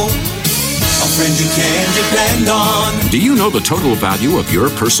Auto, friend you can depend on. Do you know the total value of your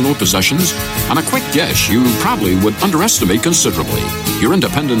personal possessions? On a quick guess, you probably would underestimate considerably. Your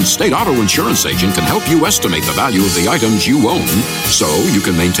independent state auto insurance agent can help you estimate the value of the items you own so you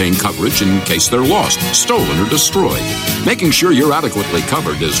can maintain coverage in case they're lost, stolen, or destroyed. Making sure you're adequately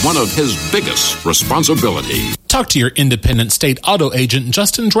covered is one of his biggest responsibilities. Talk to your independent state auto agent,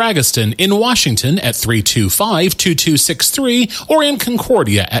 Justin Dragiston, in Washington at 325-2263 or in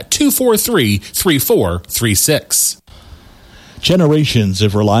Concordia at 243-3436. Generations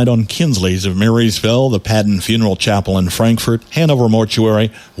have relied on Kinsley's of Marysville, the Patton Funeral Chapel in Frankfort, Hanover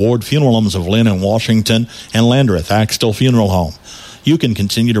Mortuary, Ward Funeral Homes of Lynn in Washington, and Landreth Axtell Funeral Home. You can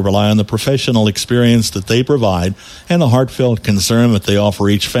continue to rely on the professional experience that they provide and the heartfelt concern that they offer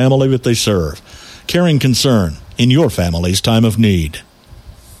each family that they serve. Caring concern in your family's time of need.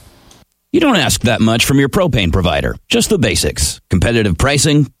 You don't ask that much from your propane provider. Just the basics. Competitive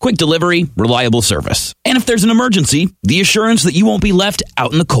pricing, quick delivery, reliable service. And if there's an emergency, the assurance that you won't be left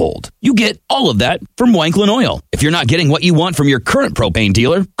out in the cold. You get all of that from Wanklin Oil. If you're not getting what you want from your current propane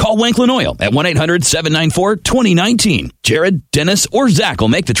dealer, call Wanklin Oil at 1-800-794-2019. Jared, Dennis, or Zach will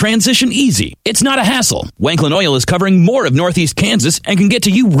make the transition easy. It's not a hassle. Wanklin Oil is covering more of Northeast Kansas and can get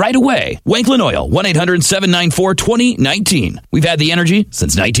to you right away. Wanklin Oil, 1-800-794-2019. We've had the energy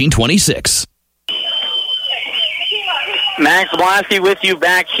since 1926. Max Blasky with you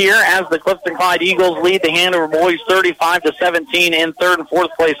back here as the Clifton-Clyde Eagles lead the Hanover boys 35-17 in third and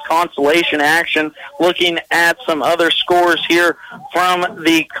fourth place consolation action. Looking at some other scores here from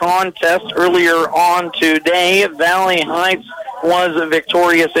the contest earlier on today, Valley Heights was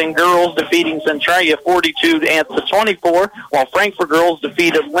victorious in girls, defeating Centralia 42-24, while Frankfort girls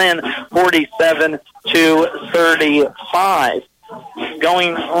defeated Lynn 47-35.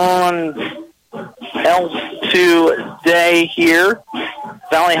 Going on else today here,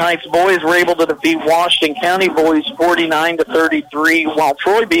 Valley Heights boys were able to defeat Washington County boys 49-33, while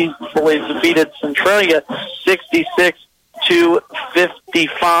Troy boys defeated Centralia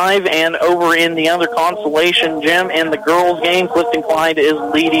 66-55. And over in the other consolation gym in the girls game, Clifton-Clyde is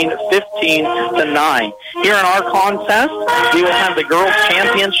leading 15-9. Here in our contest, we will have the girls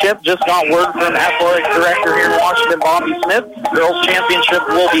championship. Just got word from athletic director here in Washington, Bobby Smith. Girls championship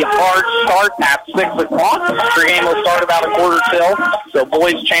will be hard start at 6 o'clock. The game will start about a quarter till, so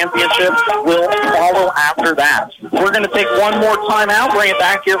boys championship will follow after that. We're going to take one more time out, bring it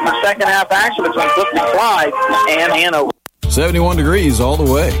back here for second half action between Clifton-Clyde and Hanover. 71 degrees all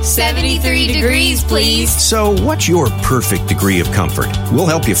the way. 73 degrees, please. So what's your perfect degree of comfort? We'll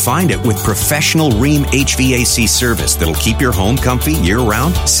help you find it with professional Rheem HVAC service that'll keep your home comfy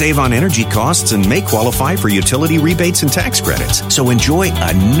year-round, save on energy costs, and may qualify for utility rebates and tax credits. So enjoy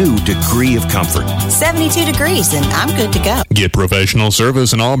a new degree of comfort. 72 degrees, and I'm good to go. Get professional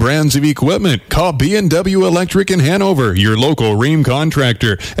service and all brands of equipment. Call B&W Electric in Hanover, your local Rheem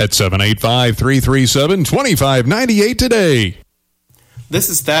contractor, at 785-337-2598 today. This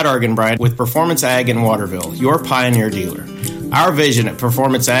is Thad Argenbright with Performance Ag in Waterville, your Pioneer dealer. Our vision at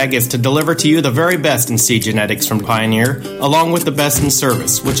Performance Ag is to deliver to you the very best in seed genetics from Pioneer, along with the best in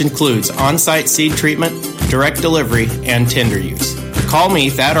service, which includes on-site seed treatment, direct delivery, and tender use. Call me,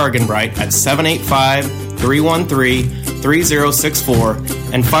 Thad Argenbright, at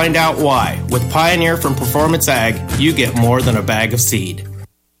 785-313-3064 and find out why. With Pioneer from Performance Ag, you get more than a bag of seed.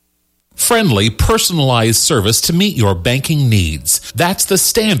 Friendly, personalized service to meet your banking needs. That's the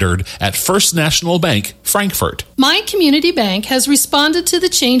standard at First National Bank, Frankfort. My community bank has responded to the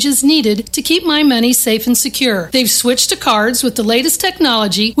changes needed to keep my money safe and secure. They've switched to cards with the latest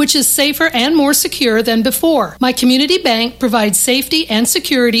technology, which is safer and more secure than before. My community bank provides safety and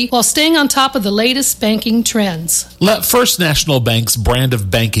security while staying on top of the latest banking trends. Let First National Bank's brand of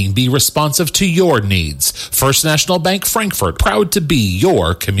banking be responsive to your needs. First National Bank, Frankfort, proud to be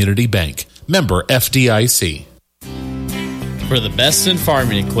your community bank. Member FDIC. For the best in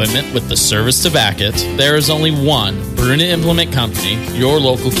farming equipment with the service to back it, there is only one Bruna Implement Company, your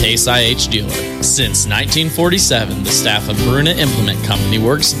local Case IH dealer. Since 1947, the staff of Bruna Implement Company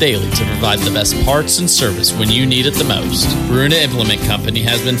works daily to provide the best parts and service when you need it the most. Bruna Implement Company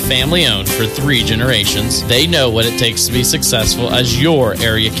has been family-owned for 3 generations. They know what it takes to be successful as your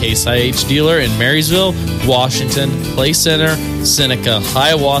area Case IH dealer in Marysville, Washington, Clay Center, Seneca,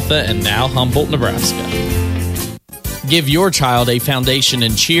 Hiawatha, and now Humboldt, Nebraska. Give your child a foundation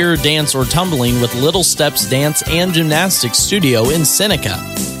in cheer, dance, or tumbling with Little Steps Dance and Gymnastics Studio in Seneca.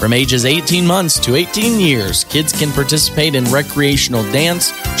 From ages 18 months to 18 years, kids can participate in recreational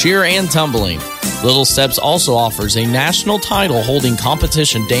dance, cheer, and tumbling. Little Steps also offers a national title holding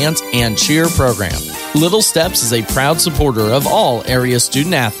competition dance and cheer program. Little Steps is a proud supporter of all area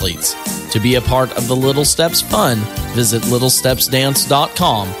student athletes. To be a part of the Little Steps fun, visit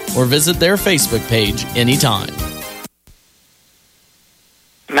littlestepsdance.com or visit their Facebook page anytime.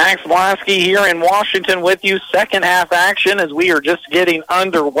 Max Blasky here in Washington with you. Second half action as we are just getting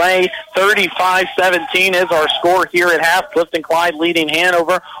underway. 35-17 is our score here at half. Clifton-Clyde leading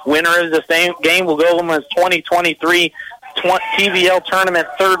Hanover. Winner of this game will go home as 2023 TVL Tournament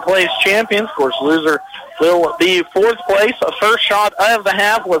third place champions. Of course, loser will be fourth place. A first shot of the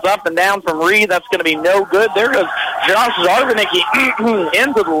half was up and down from Reed. That's going to be no good. There goes Josh Zarbanicki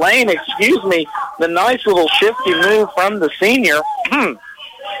into the lane. Excuse me. The nice little shifty move from the senior.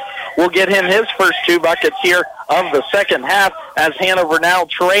 Will get him his first 2 buckets here of the second half as Hanover now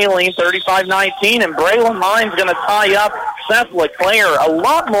trailing 35-19, and Braylon Mine's going to tie up Seth LeClaire. A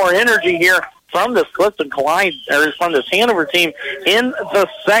lot more energy here from this Clifton-Clyde, or from this Hanover team in the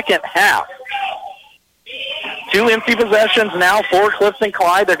second half. 2 empty possessions now for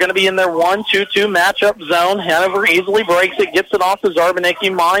Clifton-Clyde. They're going to be in their 1-2-2 matchup zone. Hanover easily breaks it, gets it off to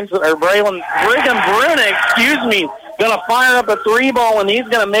Zarbanicki. Brigham Brunig, going to fire up a 3-ball, and he's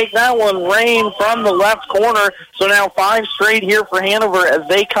going to make that one rain from the left corner. So now 5 straight here for Hanover as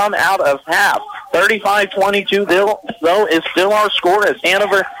they come out of half. 35-22, though, is still our score as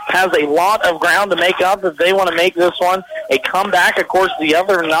Hanover has a lot of ground to make up if they want to make this one a comeback. Of course, the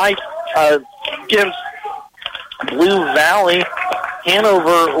other night against Blue Valley,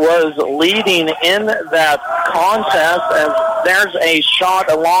 Hanover was leading in that contest as there's a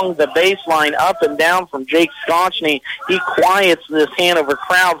shot along the baseline up and down from Jake Scotchney. He quiets this Hanover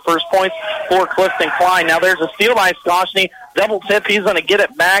crowd. First points for Clifton-Clyde. Now there's a steal by Scotchney. Double tip. He's going to get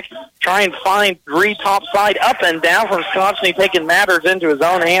it back. Try and find Reed top side. Up and down from Scotchney, taking matters into his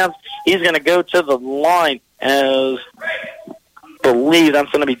own hands. He's going to go to the line as believe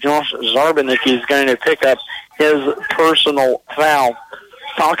that's going to be Josh Zarbanicki is going to pick up his personal foul.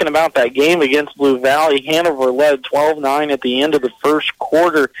 Talking about that game against Blue Valley, Hanover led 12-9 at the end of the first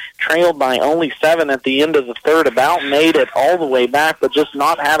quarter, trailed by only 7 at the end of the third, about made it all the way back, but just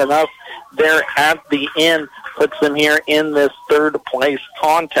not had enough there at the end. Puts them here in this third place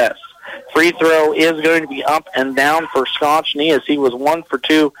contest. Free throw is going to be up and down for Scotchney as he was 1 for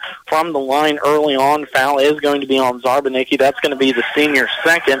 2 from the line early on. Foul is going to be on Zarbanicki. That's going to be the senior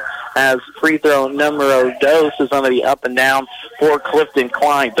second as free throw numero dos is going to be up and down for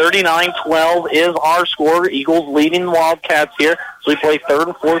Clifton-Clyde. 39-12 is our score. Eagles leading the Wildcats here. So we play third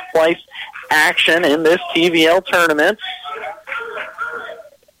and fourth place action in this TVL tournament.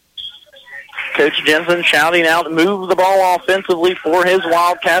 Coach Jensen shouting out, move the ball offensively for his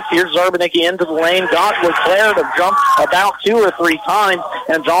Wildcats. Here's Zarbanicki into the lane. Got LeClaire to jump about 2 or 3 times,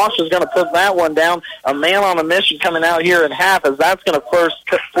 and Josh is going to put that one down. A man on a mission coming out here at half, as that's going to force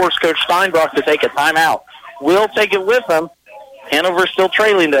Coach Steinbrock to take a timeout. We'll take it with him. Hanover still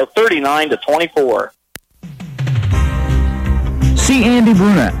trailing, though, 39-24. See Andy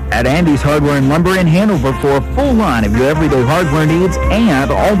Bruna at Andy's Hardware and Lumber in Hanover for a full line of your everyday hardware needs and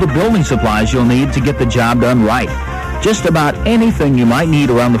all the building supplies you'll need to get the job done right. Just about anything you might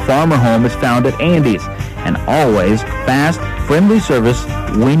need around the farm or home is found at Andy's, and always fast, friendly service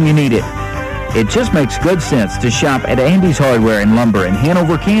when you need it. It just makes good sense to shop at Andy's Hardware and Lumber in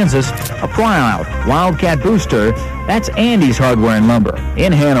Hanover, Kansas. Apply out Wildcat Booster. That's Andy's Hardware and Lumber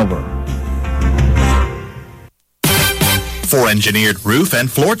in Hanover. For engineered roof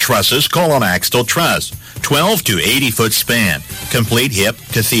and floor trusses, call on Axtell Truss. 12 to 80-foot span. Complete hip,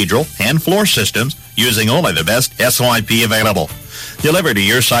 cathedral, and floor systems using only the best SYP available. Delivered to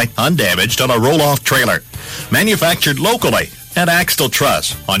your site undamaged on a roll-off trailer. Manufactured locally at Axtell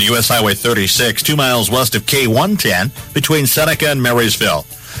Truss on U.S. Highway 36, 2 miles west of K110 between Seneca and Marysville.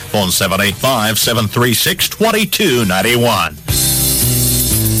 Phone 785-736-2291.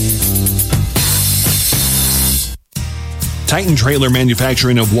 Titan Trailer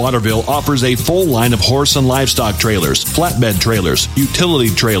Manufacturing of Waterville offers a full line of horse and livestock trailers, flatbed trailers, utility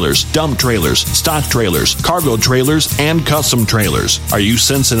trailers, dump trailers, stock trailers, cargo trailers, and custom trailers. Are you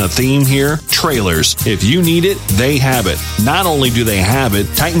sensing a theme here? Trailers. If you need it, they have it. Not only do they have it,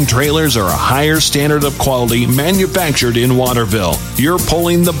 Titan Trailers are a higher standard of quality manufactured in Waterville. You're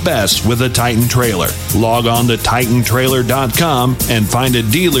pulling the best with a Titan Trailer. Log on to TitanTrailer.com and find a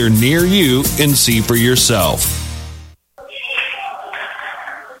dealer near you and see for yourself.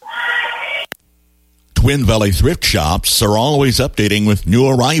 Twin Valley thrift shops are always updating with new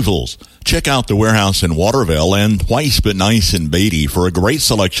arrivals. Check out the warehouse in Waterville and Twice But Nice in Beatty for a great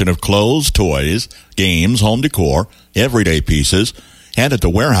selection of clothes, toys, games, home decor, everyday pieces. And at the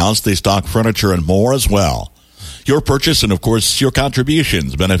warehouse, they stock furniture and more as well. Your purchase and, of course, your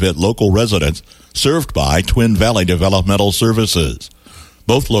contributions benefit local residents served by Twin Valley Developmental Services.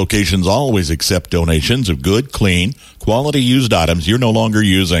 Both locations always accept donations of good, clean, quality used items you're no longer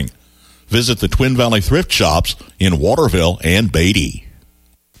using. Visit the Twin Valley Thrift Shops in Waterville and Beatty.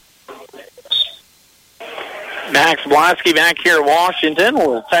 Max Blasky back here at Washington. A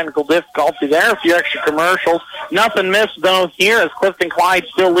little technical difficulty there. A few extra commercials. Nothing missed, though, here as Clifton-Clyde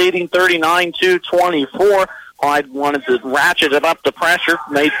still leading 39-24. Clyde wanted to ratchet it up to pressure,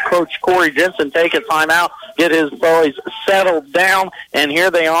 made Coach Corey Jensen take a timeout, get his boys settled down, and here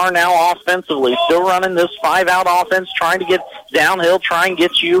they are now offensively, still running this 5-out offense, trying to get downhill, try and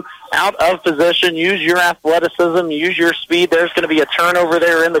get you out of position, use your athleticism, use your speed. There's going to be a turnover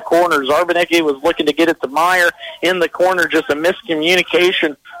there in the corner. Zarbanicki was looking to get it to Meyer in the corner, just a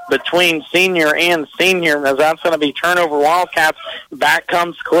miscommunication between senior and senior, as that's going to be turnover Wildcats. Back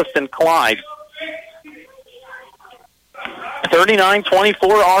comes Clifton-Clyde. 39-24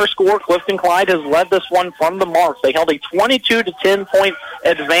 our score. Clifton-Clyde has led this one from the mark. They held a 22-10 point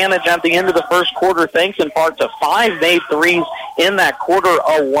advantage at the end of the first quarter, thanks in part to 5 made threes in that quarter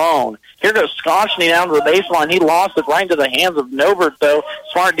alone. Here goes Scotchney down to the baseline. He lost it right into the hands of Novert, though.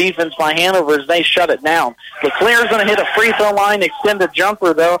 Smart defense by Hanover as they shut it down. LeClaire is going to hit a free throw line, extend a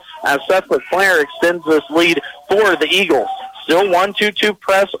jumper, though, as Seth LeClaire extends this lead for the Eagles. Still 1-2-2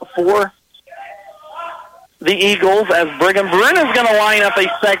 press for the Eagles as Brigham Brun is going to line up a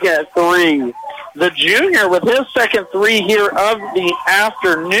second three. The junior with his second three here of the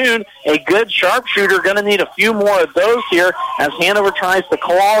afternoon. A good sharpshooter, going to need a few more of those here as Hanover tries to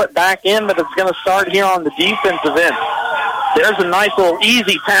claw it back in, but it's going to start here on the defensive end. There's a nice little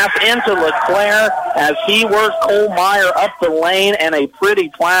easy pass into LeClaire as he works Cole Meyer up the lane, and a pretty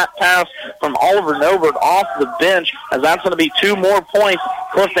flat pass from Oliver Novert off the bench, as that's going to be 2 more points.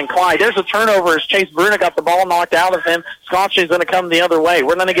 Clifton-Clyde. There's a turnover as Chase Bruna got the ball knocked out of him. Scotchney's going to come the other way.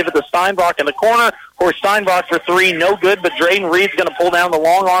 We're going to give it to Steinbach in the corner. For Steinbach for 3, no good, but Drayden Reed's going to pull down the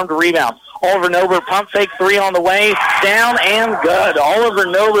long arm to rebound. Oliver Novert pump fake 3 on the way, down and good. Oliver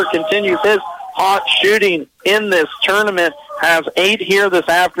Novert continues his hot shooting in this tournament, has 8 here this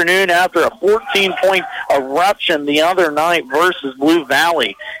afternoon after a 14-point eruption the other night versus Blue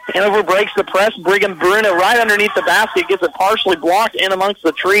Valley. Hanover breaks the press. Brigham Bruna right underneath the basket, gets it partially blocked in amongst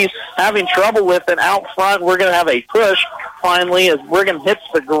the trees, having trouble with it out front. We're going to have a push finally as Brigham hits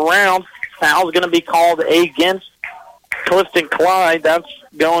the ground. Foul's going to be called against Clifton-Clyde. That's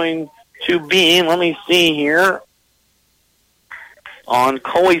going to be, let me see here, on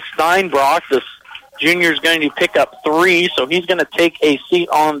Coley Steinbach. This junior is going to pick up 3, so he's going to take a seat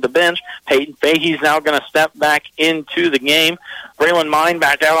on the bench. Peyton Fahey's now going to step back into the game. Braylon Mine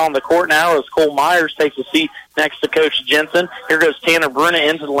back out on the court now as Cole Myers takes a seat next to Coach Jensen. Here goes Tanner Bruna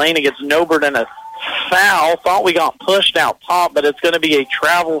into the lane against Nobert, and a foul. Thought we got pushed out top, but it's going to be a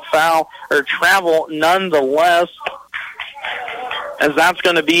travel foul, or travel nonetheless, as that's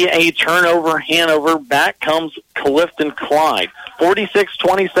going to be a turnover. Hanover. Back comes Clifton-Clyde.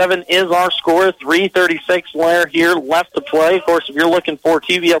 46-27 is our score. 3:36 here left to play. Of course, if you're looking for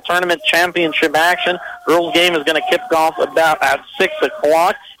TVL Tournament Championship action, girls game is going to kick off about at 6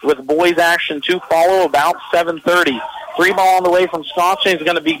 o'clock with boys action to follow about 7:30. 3 ball on the way from Scotchney is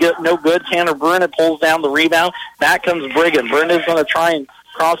going to be good, no good. Tanner Bruna pulls down the rebound. Back comes Brigham. Bruna's going to try and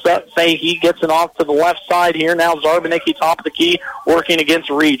cross up. He gets it off to the left side here. Now Zarbanicki top of the key, working against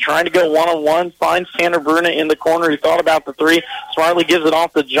Reed. Trying to go one-on-one. Finds Tanner Bruna in the corner. He thought about the 3. Smartly gives it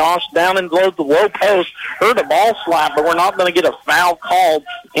off to Josh. Down and below the low post. Heard a ball slap, but we're not going to get a foul called.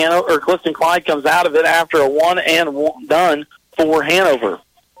 Clifton-Clyde comes out of it after a 1-and-done for Hanover.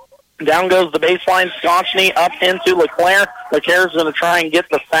 Down goes the baseline. Scotchney up into LeClaire. LeClaire's going to try and get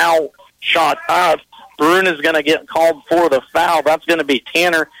the foul shot up. Brune is going to get called for the foul. That's going to be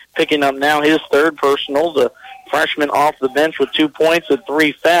Tanner picking up now his 3rd personal. The freshman off the bench with 2 points and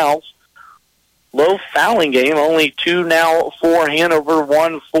 3 fouls. Low fouling game. Only 2 now for Hanover,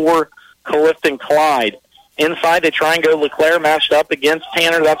 1 for Clifton-Clyde. Inside, they try and go LeClaire matched up against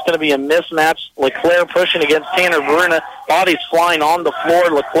Tanner. That's going to be a mismatch. LeClaire pushing against Tanner Bruna. Bodies flying on the floor.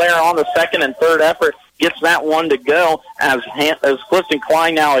 LeClaire on the 2nd and 3rd effort gets that one to go as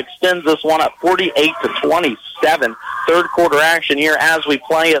Clifton-Clyde now extends this one up 48-27. 3rd quarter action here as we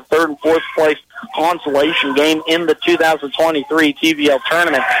play at 3rd and 4th place consolation game in the 2023 TVL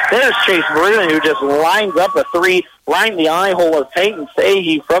tournament. There's Chase Bruna, who just lines up a 3 right in the eye hole of Peyton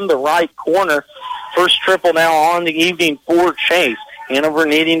Fahey from the right corner. First triple now on the evening for Chase. Hanover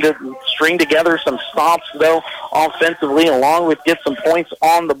needing to string together some stops, though, offensively, along with get some points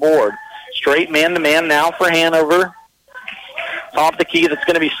on the board. Straight man-to-man now for Hanover. Top the key, that's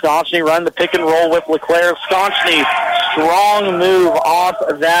going to be Scotchney. Run the pick and roll with LeClaire. Scotchney strong move off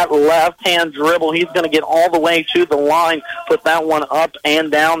that left-hand dribble. He's going to get all the way to the line, put that one up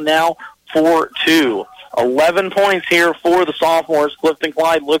and down now for 2. 11 points here for the sophomores.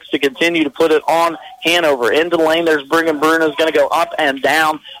 Clifton-Clyde looks to continue to put it on Hanover. Into the lane, there's Brigham Bruno's going to go up and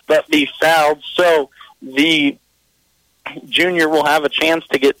down, but be fouled. So the junior will have a chance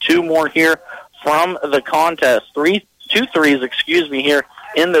to get 2 more here from the contest. 2 threes, here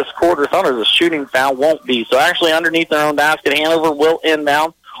in this quarter. Thought it was a shooting foul, won't be. So actually underneath their own basket, Hanover will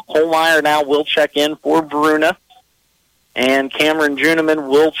inbound. Holmeyer now will check in for Bruna. And Cameron Juneman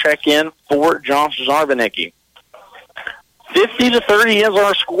will check in for Josh Zarbanicki. 50-30 is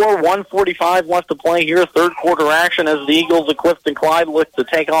our score. 1:45 left to play here. Third quarter action as the Eagles of Clifton-Clyde look to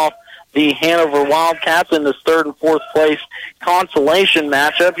take off the Hanover Wildcats in this third and fourth place consolation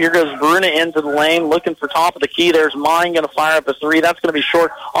matchup. Here goes Bruna into the lane, looking for top of the key. There's Mine going to fire up a 3. That's going to be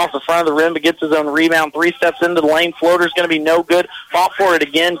short off the front of the rim, but gets his own rebound. 3 steps into the lane. Floater's going to be no good. Fought for it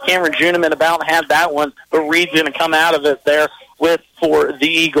again. Cameron Juneman about had that one, but Reed's going to come out of it there for the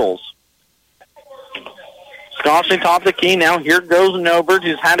Eagles. Scotchley top of the key. Now here goes Nobert,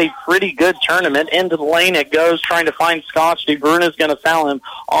 who's had a pretty good tournament. Into the lane it goes, trying to find Scotchley. Bruna's going to foul him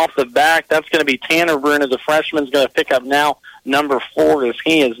off the back. That's going to be Tanner Bruna. The freshman's going to pick up now number 4, as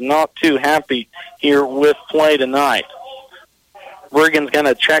he is not too happy here with play tonight. Brigham's going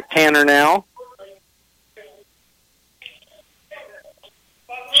to check Tanner now.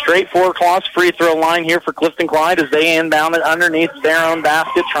 Straight 4 across free throw line here for Clifton-Clyde as they inbound it underneath their own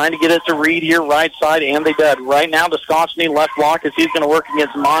basket, trying to get it to Reed here right side, and they did. Right now to Scotchney, left block as he's going to work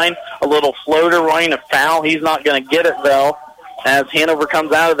against Mine. A little floater running a foul. He's not going to get it, though, as Hanover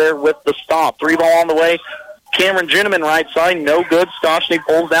comes out of there with the stop. 3 ball on the way. Cameron Juneman right side, no good. Scotchney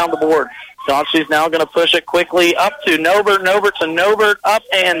pulls down the board. Scotchney's now going to push it quickly up to Nobert. Nobert to Nobert, up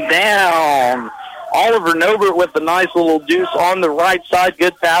and down. Oliver Nobert with the nice little deuce on the right side.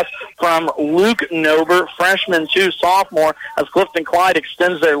 Good pass from Luke Nobert, freshman to sophomore, as Clifton-Clyde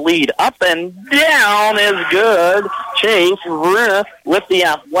extends their lead. Up and down is good. Chase Bruna with the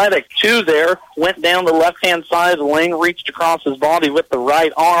athletic 2 there. Went down the left-hand side of the lane, reached across his body with the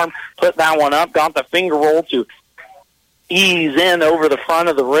right arm, put that one up, got the finger roll to ease in over the front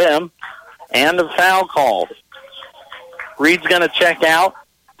of the rim, and a foul called. Reed's going to check out.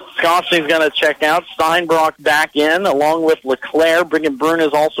 Scotchley's going to check out. Steinbrock back in, along with LeClaire. Brigham Bruna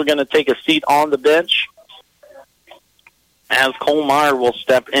is also going to take a seat on the bench, as Cole Meyer will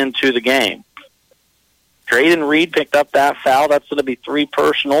step into the game. Drayden Reed picked up that foul. That's going to be 3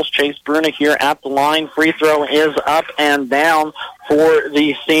 personals. Chase Bruna here at the line. Free throw is up and down for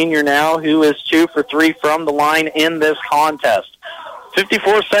the senior now, who is 2 for 3 from the line in this contest.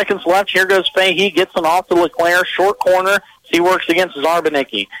 54 seconds left. Here goes Fahey. Gets it off to LeClaire. Short corner. He works against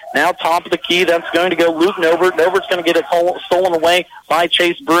Zarbanicki. Now top of the key, that's going to go Luke Nobert. Nobert's going to get it stolen away by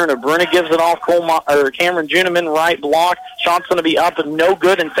Chase Bruna. Bruna gives it off Cameron Juneman, right block. Shot's going to be up and no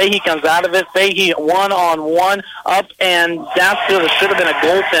good, and Fahey comes out of it. Fahey 1-on-1, up, and that should have been a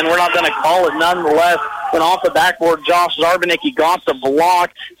goaltend. We're not going to call it nonetheless. Went off the backboard. Josh Zarbanicki got the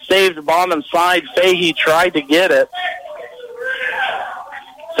block, saved the bottom side. Fahey tried to get it.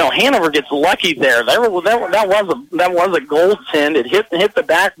 So Hanover gets lucky there. That was a goaltend. It hit the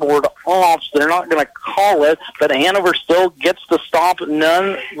backboard off, so they're not going to call it. But Hanover still gets the stop,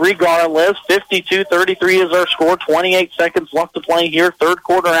 none regardless. 52-33 is our score. 28 seconds left to play here. Third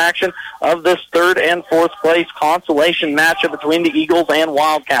quarter action of this third and fourth place consolation matchup between the Eagles and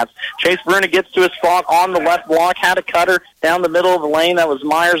Wildcats. Chase Bruna gets to his spot on the left block. Had a cutter down the middle of the lane. That was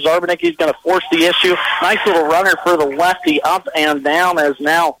Myers. Zarbanicki's going to force the issue. Nice little runner for the lefty, up and down, as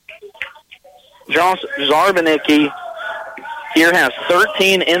now Josh Zarbanicki here has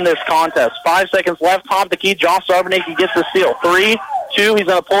 13 in this contest. 5 seconds left. Top the key. Josh Zarbanicki gets the steal. 3, 2. He's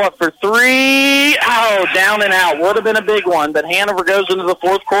going to pull up for 3. Oh, down and out. Would have been a big one, but Hanover goes into the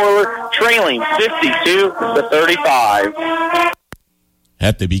fourth quarter trailing 52-35.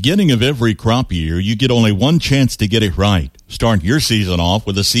 At the beginning of every crop year, you get only one chance to get it right. Start your season off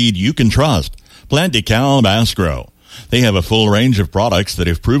with a seed you can trust. Plant DeKalb Asgrow. They have a full range of products that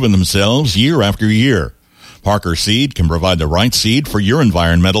have proven themselves year after year. Parker Seed can provide the right seed for your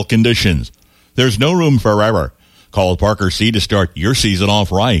environmental conditions. There's no room for error. Call Parker Seed to start your season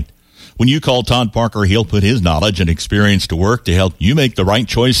off right. When you call Todd Parker, he'll put his knowledge and experience to work to help you make the right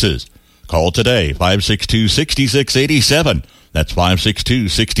choices. Call today, 562-6687. That's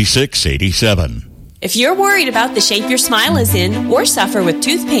 562-6687. If you're worried about the shape your smile is in or suffer with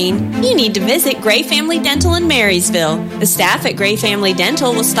tooth pain, you need to visit Gray Family Dental in Marysville. The staff at Gray Family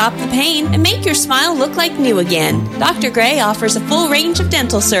Dental will stop the pain and make your smile look like new again. Dr. Gray offers a full range of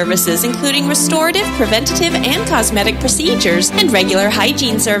dental services, including restorative, preventative, and cosmetic procedures, and regular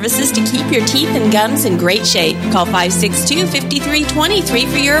hygiene services to keep your teeth and gums in great shape. Call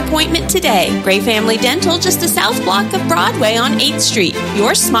 562-5323 for your appointment today. Gray Family Dental, just the south block of Broadway on 8th Street.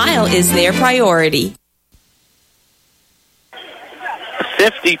 Your smile is their priority.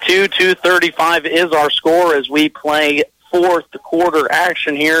 52-35 is our score as we play fourth quarter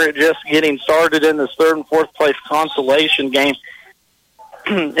action here, just getting started in this third and fourth place consolation game.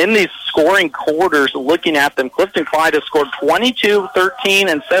 In these scoring quarters, looking at them, Clifton-Clyde has scored 22, 13,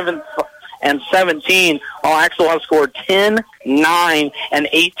 and 17, while Axel has scored 10, 9, and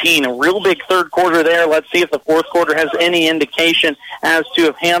 18. A real big third quarter there. Let's see if the fourth quarter has any indication as to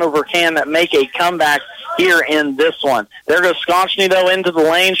if Hanover can make a comeback here in this one. There goes Scotchney, though, into the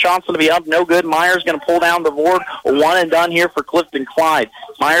lane. Shot's going to be up. No good. Myers going to pull down the board. One and done here for Clifton-Clyde.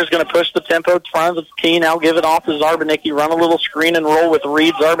 Myers going to push the tempo in front of the key. Now give it off to Zarbanicki. Run a little screen and roll with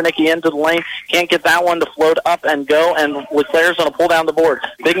Reed. Zarbanicki into the lane. Can't get that one to float up and go, and Leclerc's going to pull down the board.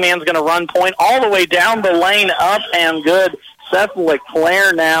 Big man's going to run point all the way down the lane, up and good. Seth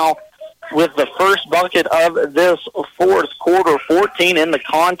Leclerc now with the first bucket of this fourth quarter, 14 in the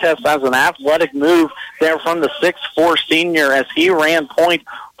contest as an athletic move there from the 6'4" senior as he ran point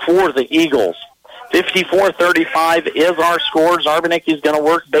for the Eagles. 54-35 is our score. Zarbanicki's going to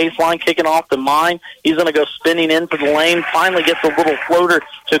work baseline, kicking off the mine. He's going to go spinning into the lane. Finally gets a little floater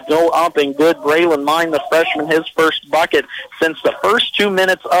to go up and good. Braylon Mine, the freshman, his first bucket since the first 2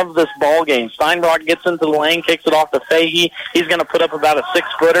 minutes of this ball game. Steinbrock gets into the lane, kicks it off to Fahey. He's going to put up about a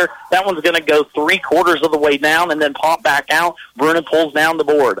 6-footer. That one's going to go 3/4 of the way down and then pop back out. Bruno pulls down the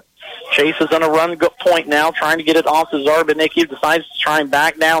board. Chase is on a run point now, trying to get it off to Zarbanicki. Decides to try and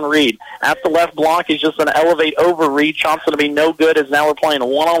back down Reed. At the left block, he's just going to elevate over Reed. Shot's going to be no good as now we're playing a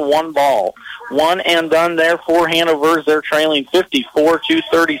one-on-one ball. One and done there for Hanover. They're trailing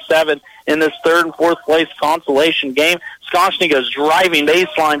 54-37 in this third and fourth place consolation game. Scotchney goes driving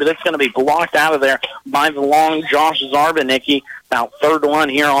baseline, but it's going to be blocked out of there by the long Josh Zarbanicki. About third one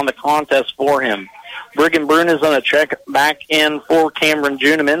here on the contest for him. Brigham Brune is going to check back in for Cameron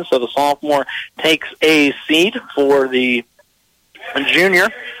Juneman, so the sophomore takes a seat for the junior.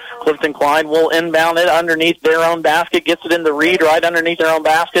 Clifton-Clyde will inbound it underneath their own basket, gets it into Reed right underneath their own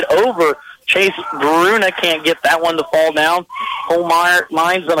basket, over Chase Bruna, can't get that one to fall down.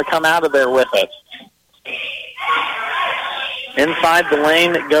 Mine's going to come out of there with it. Inside the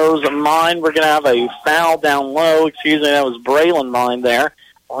lane goes Mine. We're going to have a foul down low. Excuse me, that was Braylon Mine there,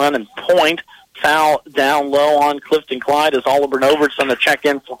 running point. Foul down low on Clifton-Clyde as Oliver Novert's going to check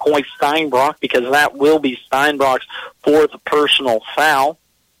in for Coy Steinbrock because that will be Steinbrock's fourth personal foul.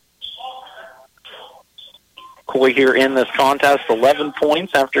 Coy here in this contest, 11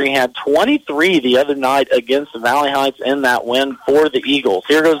 points after he had 23 the other night against Valley Heights in that win for the Eagles.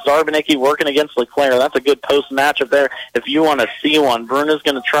 Here goes Zarbanicki working against Leclerc. That's a good post matchup there if you want to see one. Bruno's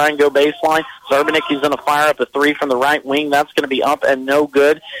going to try and go baseline. Zarbanicki's going to fire up a three from the right wing. That's going to be up and no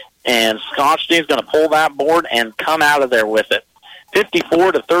good. And Scotchney is going to pull that board and come out of there with it.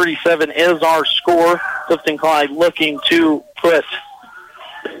 54-37 is our score. Clifton-Clyde looking to put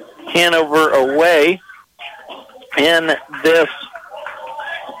Hanover away in this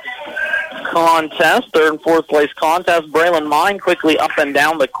contest, third and fourth place contest. Braylon Mine quickly up and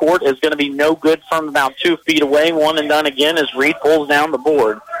down the court is going to be no good from about 2 feet away. One and done again as Reed pulls down the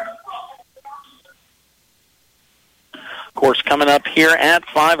board. Of course, coming up here at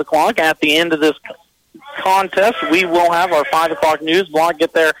 5 o'clock at the end of this contest, we will have our 5 o'clock news block.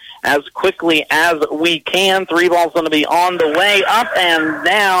 Get there as quickly as we can. 3 balls going to be on the way, up and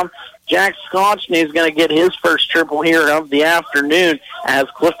down. Jack Scotchney is going to get his first triple here of the afternoon as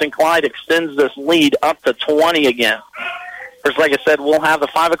Clifton-Clyde extends this lead up to 20 again. First, like I said, we'll have the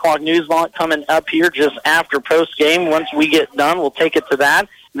 5 o'clock news block coming up here just after post-game. Once we get done, we'll take it to that.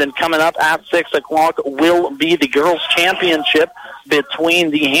 Then coming up at 6 o'clock will be the girls' championship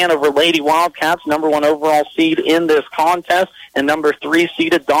between the Hanover Lady Wildcats, number 1 overall seed in this contest, and number 3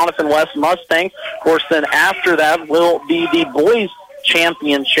 seeded Donovan West Mustangs. Of course, then after that will be the boys'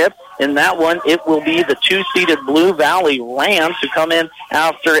 championship. In that one, it will be the 2-seeded Blue Valley Rams who come in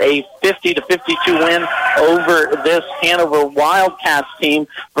after a 50-52 win over this Hanover Wildcats team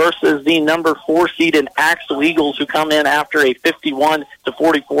versus the number 4-seeded Axel Eagles who come in after a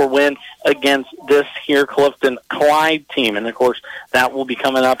 51-44 win against this here Clifton-Clyde team. And, of course, that will be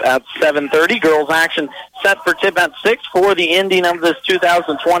coming up at 7:30. Girls action set for tip at 6 for the ending of this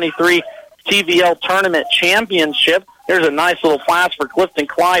 2023 TVL Tournament Championship. Here's a nice little pass for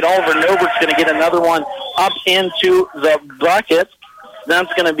Clifton-Clyde. Oliver Nobert's going to get another one up into the bucket.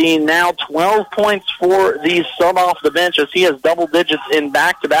 That's going to be now 12 points for the sub off the bench as he has double digits in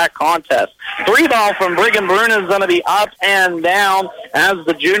back-to-back contests. 3-ball from Brigham Bruna is going to be up and down as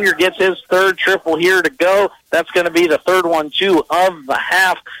the junior gets his third triple here to go. That's going to be the third one, too, of the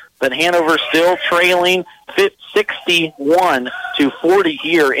half. But Hanover still trailing 61-40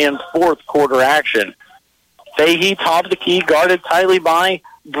 here in fourth quarter action. Fahey, top of the key, guarded tightly by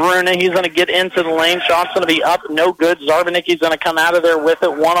Bruna. He's going to get into the lane. Shot's going to be up, no good. Zarbanicki's going to come out of there with it.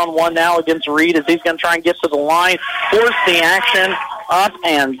 One-on-one now against Reed as he's going to try and get to the line. Force the action up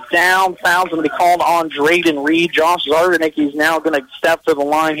and down. Foul's going to be called on Drayden Reed. Josh Zarbanicki's now going to step to the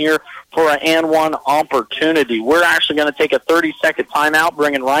line here for an and-one opportunity. We're actually going to take a 30-second timeout,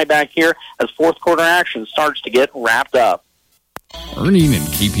 bringing right back here as fourth quarter action starts to get wrapped up. Earning and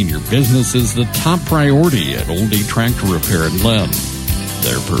keeping your business is the top priority at Old D Tractor Repair in Lynn.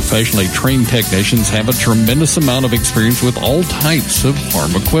 Their professionally trained technicians have a tremendous amount of experience with all types of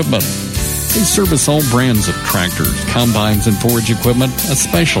farm equipment. They service all brands of tractors, combines, and forage equipment,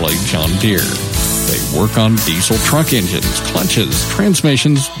 especially John Deere. They work on diesel truck engines, clutches,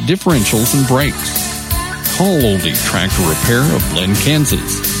 transmissions, differentials, and brakes. Call Old D Tractor Repair of Lynn,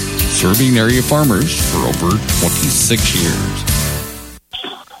 Kansas, serving area farmers for over 26 years.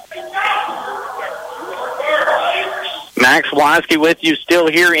 Max Blasky with you still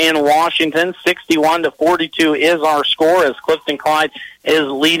here in Washington. 61-42 is our score as Clifton-Clyde is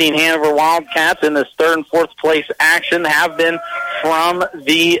leading Hanover Wildcats in this third and fourth place action, have been from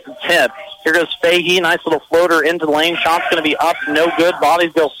the tip. Here goes Fahey, nice little floater into the lane. Shot's going to be up, no good.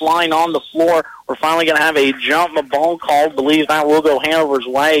 Bodies go flying on the floor. We're finally going to have a jump ball called. Believe that will go Hanover's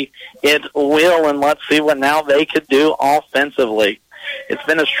way. It will, and let's see what now they could do offensively. It's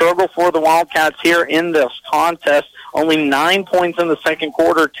been a struggle for the Wildcats here in this contest. Only 9 points in the second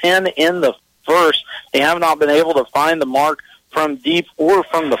quarter, 10 in the first. They have not been able to find the mark from deep or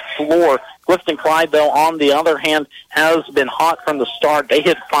from the floor. Clifton-Clyde, though, on the other hand, has been hot from the start. They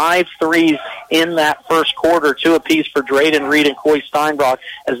hit 5 threes in that first quarter, 2 apiece for Drayden Reed and Coy Steinbrock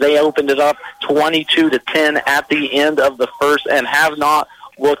as they opened it up 22-10 at the end of the first and have not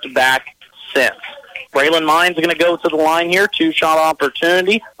looked back since. Braylon Mine's going to go to the line here. 2-shot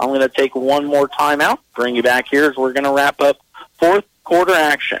opportunity. I'm going to take one more timeout. Bring you back here as we're going to wrap up fourth quarter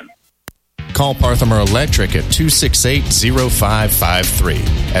action. Call Parthamer Electric at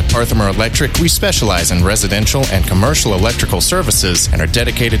 268-0553. At Parthamer Electric, we specialize in residential and commercial electrical services and are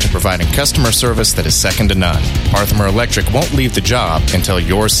dedicated to providing customer service that is second to none. Parthamer Electric won't leave the job until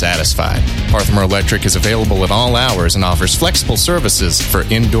you're satisfied. Parthamer Electric is available at all hours and offers flexible services for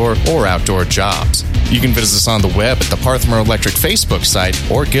indoor or outdoor jobs. You can visit us on the web at the Parthamer Electric Facebook site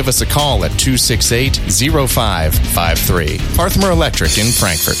or give us a call at 268-0553. Parthamer Electric in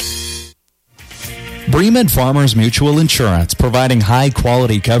Frankfort. Bremen Farmers Mutual Insurance, providing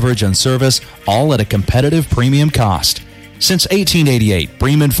high-quality coverage and service, all at a competitive premium cost. Since 1888,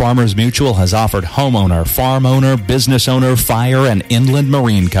 Bremen Farmers Mutual has offered homeowner, farm owner, business owner, fire, and inland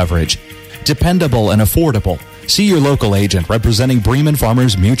marine coverage. Dependable and affordable. See your local agent representing Bremen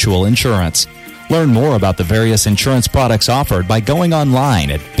Farmers Mutual Insurance. Learn more about the various insurance products offered by going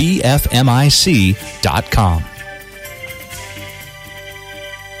online at bfmic.com.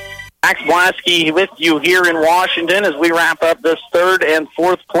 Max Blasky with you here in Washington as we wrap up this third and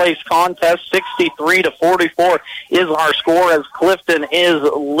fourth place contest. 63-44 is our score as Clifton is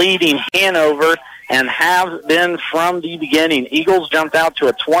leading Hanover and have been from the beginning. Eagles jumped out to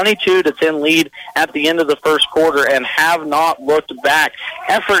a 22-10 lead at the end of the first quarter and have not looked back.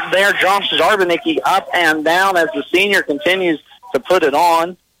 Effort there, Josh Zarbanicki up and down as the senior continues to put it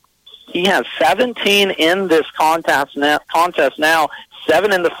on. He has 17 in this contest now.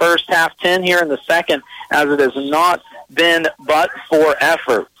 7 in the first half, 10 here in the second, as it has not been but for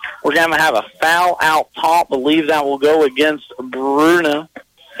effort. We're going to have a foul out top. Believe that will go against Bruna.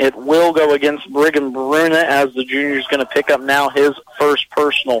 It will go against Brigham Bruna as the junior is going to pick up now his first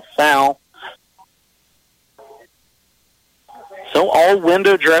personal foul. So all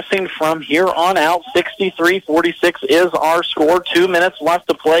window dressing from here on out. 63-46 is our score. 2 minutes left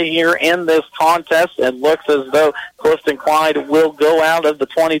to play here in this contest. It looks as though Clifton-Clyde will go out of the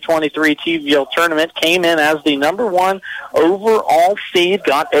 2023 TVL tournament. Came in as the number 1 overall seed.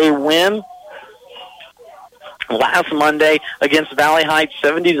 Got a win last Monday against Valley Heights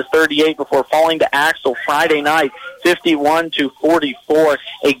 70-38 before falling to Axel Friday night 51-44.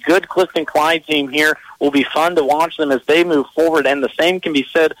 A good Clifton-Clyde team here will be fun to watch them as they move forward, and the same can be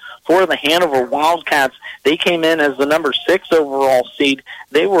said for the Hanover Wildcats. They came in as the number 6 overall seed.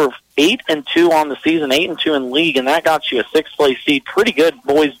 They were 8-2 on the season, 8-2 in league, and that got you a 6th place seed. Pretty good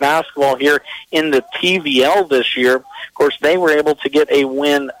boys basketball here in the TVL this year. Of course, they were able to get a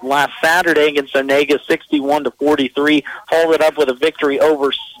win last Saturday against Onega, 61-43, followed it up with a victory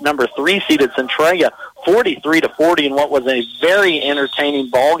over number 3 seeded Centralia, 43-40, in what was a very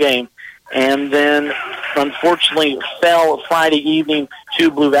entertaining ball game. And then, unfortunately, fell Friday evening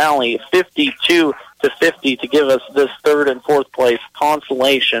to Blue Valley, 52-50, to give us this 3rd and 4th place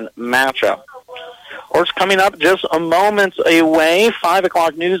consolation matchup. Of course, coming up just a moment away, 5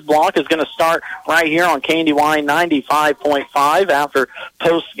 o'clock news block is going to start right here on KNDY 95.5 after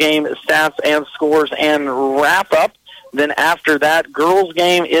post-game stats and scores and wrap-up. Then after that, girls'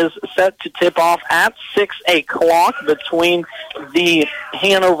 game is set to tip off at 6 o'clock between the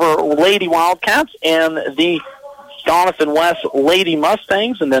Hanover Lady Wildcats and the Jonathan West Lady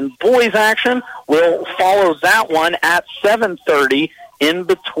Mustangs. And then boys' action will follow that one at 7:30 in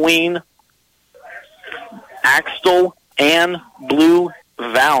between Axtell and Blue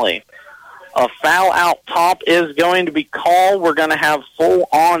Valley. A foul out top is going to be called. We're going to have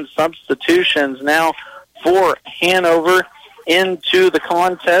full-on substitutions now for Hanover into the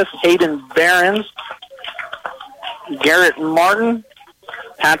contest. Hayden Behrens, Garrett Martin,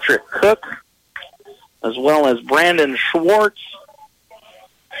 Patrick Cook, as well as Brandon Schwartz.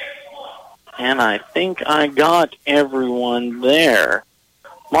 And I think I got everyone there.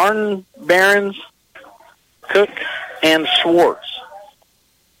 Martin, Behrens, Cook, and Schwartz.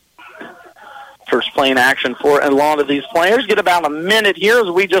 First play in action for a lot of these players. Get about a minute here as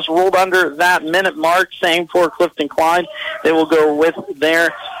we just rolled under that minute mark. Same for Clifton-Clyde. They will go with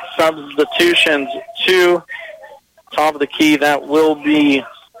their substitutions to top of the key. That will be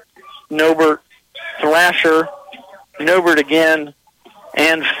Nobert, Thrasher, Nobert again,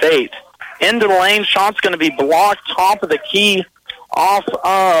 and Fate. Into the lane. Shot's going to be blocked. Top of the key off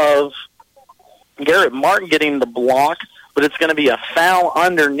of Garrett Martin getting the block. But it's going to be a foul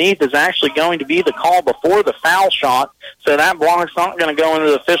underneath is actually going to be the call before the foul shot. So that block's not going to go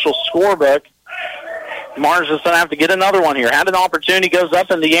into the official scorebook. Mars is going to have to get another one here. Had an opportunity, goes up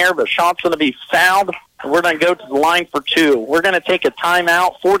in the air, but shot's going to be fouled. And we're going to go to the line for 2. We're going to take a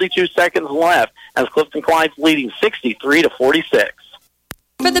timeout. 42 seconds left as Clifton-Clyde's leading 63-46.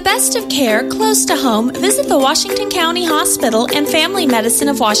 For the best of care close to home, visit the Washington County Hospital and Family Medicine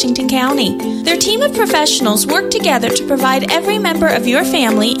of Washington County. Their team of professionals work together to provide every member of your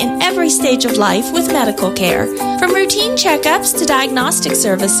family in every stage of life with medical care. From routine checkups to diagnostic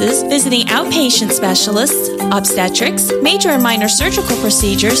services, visiting outpatient specialists, obstetrics, major and minor surgical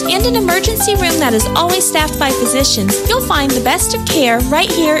procedures, and an emergency room that is always staffed by physicians, you'll find the best of care right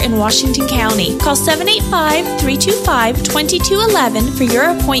here in Washington County. Call 785-325-2211 for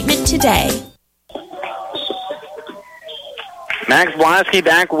your appointment today. Max Blasky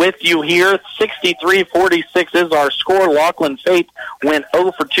back with you here. 63-46 is our score. Lachlan Fate went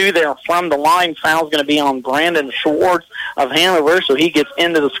 0 for 2 there from the line. Foul's going to be on Brandon Schwartz of Hanover, so he gets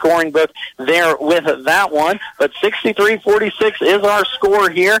into the scoring book there with that one. But 63-46 is our score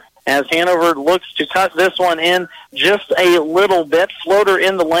here as Hanover looks to cut this one in just a little bit. Floater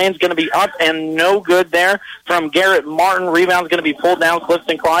in the lane is going to be up and no good there from Garrett Martin. Rebound's going to be pulled down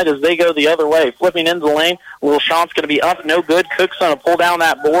Clifton-Clyde as they go the other way. Flipping into the lane, little shot's going to be up, no good. Cook's going to pull down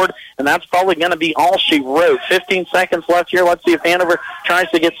that board, and that's probably going to be all she wrote. 15 seconds left here. Let's see if Hanover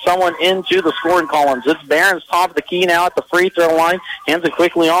tries to get someone into the scoring columns. It's Barron's top of the key now at the free throw line. Hands it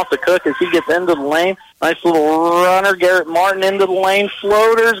quickly off to Cook as he gets into the lane. Nice little runner. Garrett Martin into the lane.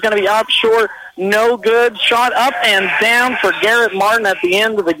 Floater's going to be up short. No good. Shot up and down for Garrett Martin at the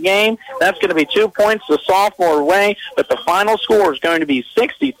end of the game. That's going to be 2 points the sophomore way, but the final score is going to be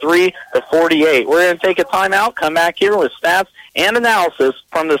 63-48. We're going to take a timeout, come back here with stats and analysis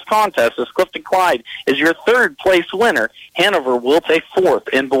from this contest as Clifton-Clyde is your third place winner. Hanover will take fourth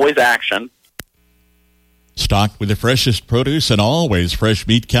in boys action. Stocked with the freshest produce and always fresh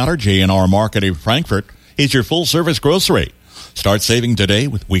meat counter, J&R Market in Frankfort is your full-service grocery. Start saving today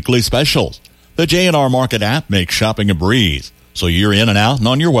with weekly specials. The J&R Market app makes shopping a breeze, so you're in and out and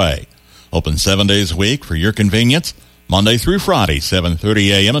on your way. Open 7 days a week for your convenience, Monday through Friday,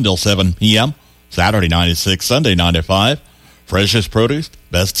 7:30 a.m. until 7 p.m., Saturday 9 to 6, Sunday 9 to 5. Freshest produce,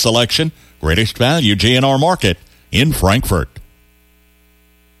 best selection, greatest value, J&R Market in Frankfort.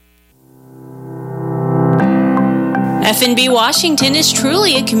 F&B Washington is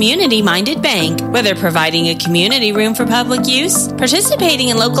truly a community-minded bank. Whether providing a community room for public use, participating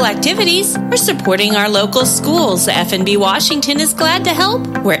in local activities, or supporting our local schools, F&B Washington is glad to help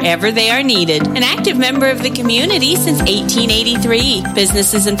wherever they are needed. An active member of the community since 1883,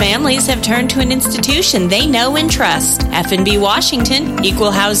 businesses and families have turned to an institution they know and trust. F&B Washington, Equal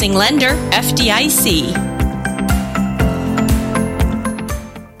Housing Lender, FDIC.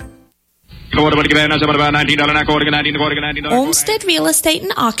 Olmsted Real Estate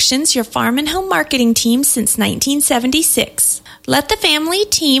and Auctions, your farm and home marketing team since 1976. Let the family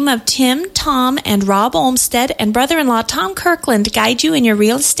team of Tim, Tom, and Rob Olmsted and brother-in-law Tom Kirkland guide you in your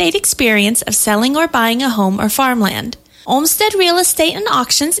real estate experience of selling or buying a home or farmland. Olmsted Real Estate and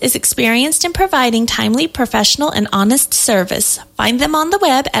Auctions is experienced in providing timely, professional, and honest service. Find them on the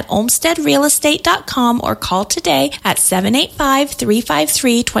web at olmstedrealestate.com or call today at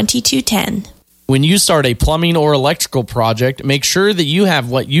 785-353-2210. When you start a plumbing or electrical project, make sure that you have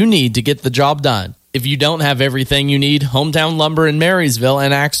what you need to get the job done. If you don't have everything you need, Hometown Lumber in Marysville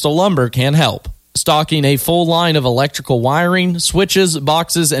and Axtell Lumber can help. Stocking a full line of electrical wiring, switches,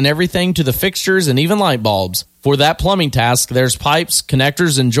 boxes, and everything to the fixtures and even light bulbs. For that plumbing task, there's pipes,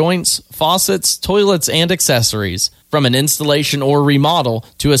 connectors and joints, faucets, toilets, and accessories. From an installation or remodel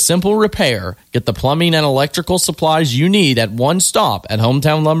to a simple repair, get the plumbing and electrical supplies you need at one stop at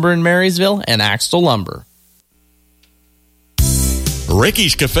Hometown Lumber in Marysville and Axtell Lumber.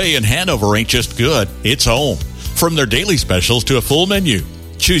 Ricky's Cafe in Hanover ain't just good, it's home. From their daily specials to a full menu,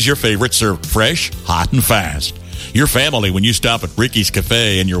 choose your favorite served fresh, hot, and fast. Your family when you stop at Ricky's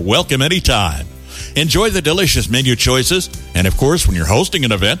Cafe, and you're welcome anytime. Enjoy the delicious menu choices, and of course, when you're hosting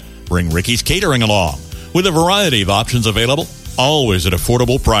an event, bring Ricky's Catering along. With a variety of options available, always at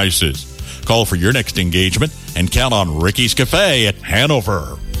affordable prices. Call for your next engagement and count on Ricky's Cafe at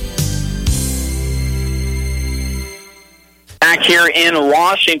Hanover. Back here in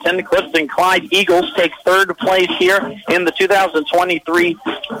Washington, the Clifton-Clyde Eagles take third place here in the 2023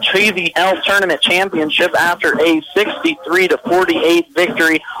 TVL Tournament Championship after a 63-48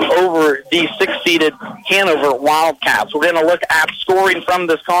 victory over the six-seeded Hanover Wildcats. We're going to look at scoring from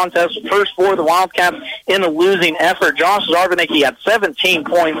this contest. First for the Wildcats in a losing effort. Josh Zarvanicki had 17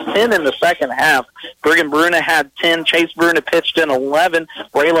 points, 10 in the second half. Bergen Bruna had 10. Chase Bruna pitched in 11.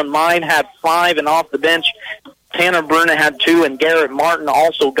 Braylon Mine had 5, and off the bench, Tanner Bruna had 2, and Garrett Martin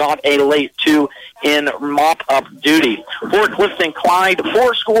also got a late 2 in mop-up duty. For Clifton-Clyde,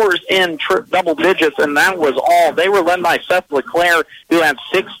 4 scores in double digits, and that was all. They were led by Seth LeClaire, who had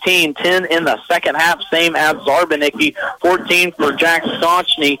 16, 10 in the second half, same as Zarbanicki, 14 for Jack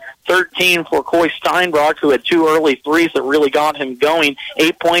Scotchney, 13 for Coy Steinbrock, who had 2 early threes that really got him going,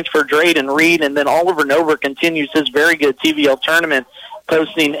 8 points for Drayden Reed, and then Oliver Nover continues his very good TVL tournament,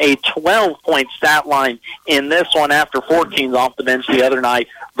 posting a 12-point stat line in this one after 14's off the bench the other night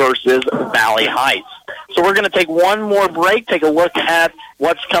versus Valley Heights. So we're going to take one more break, take a look at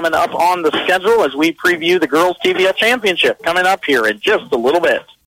what's coming up on the schedule as we preview the Girls TVL Championship coming up here in just a little bit.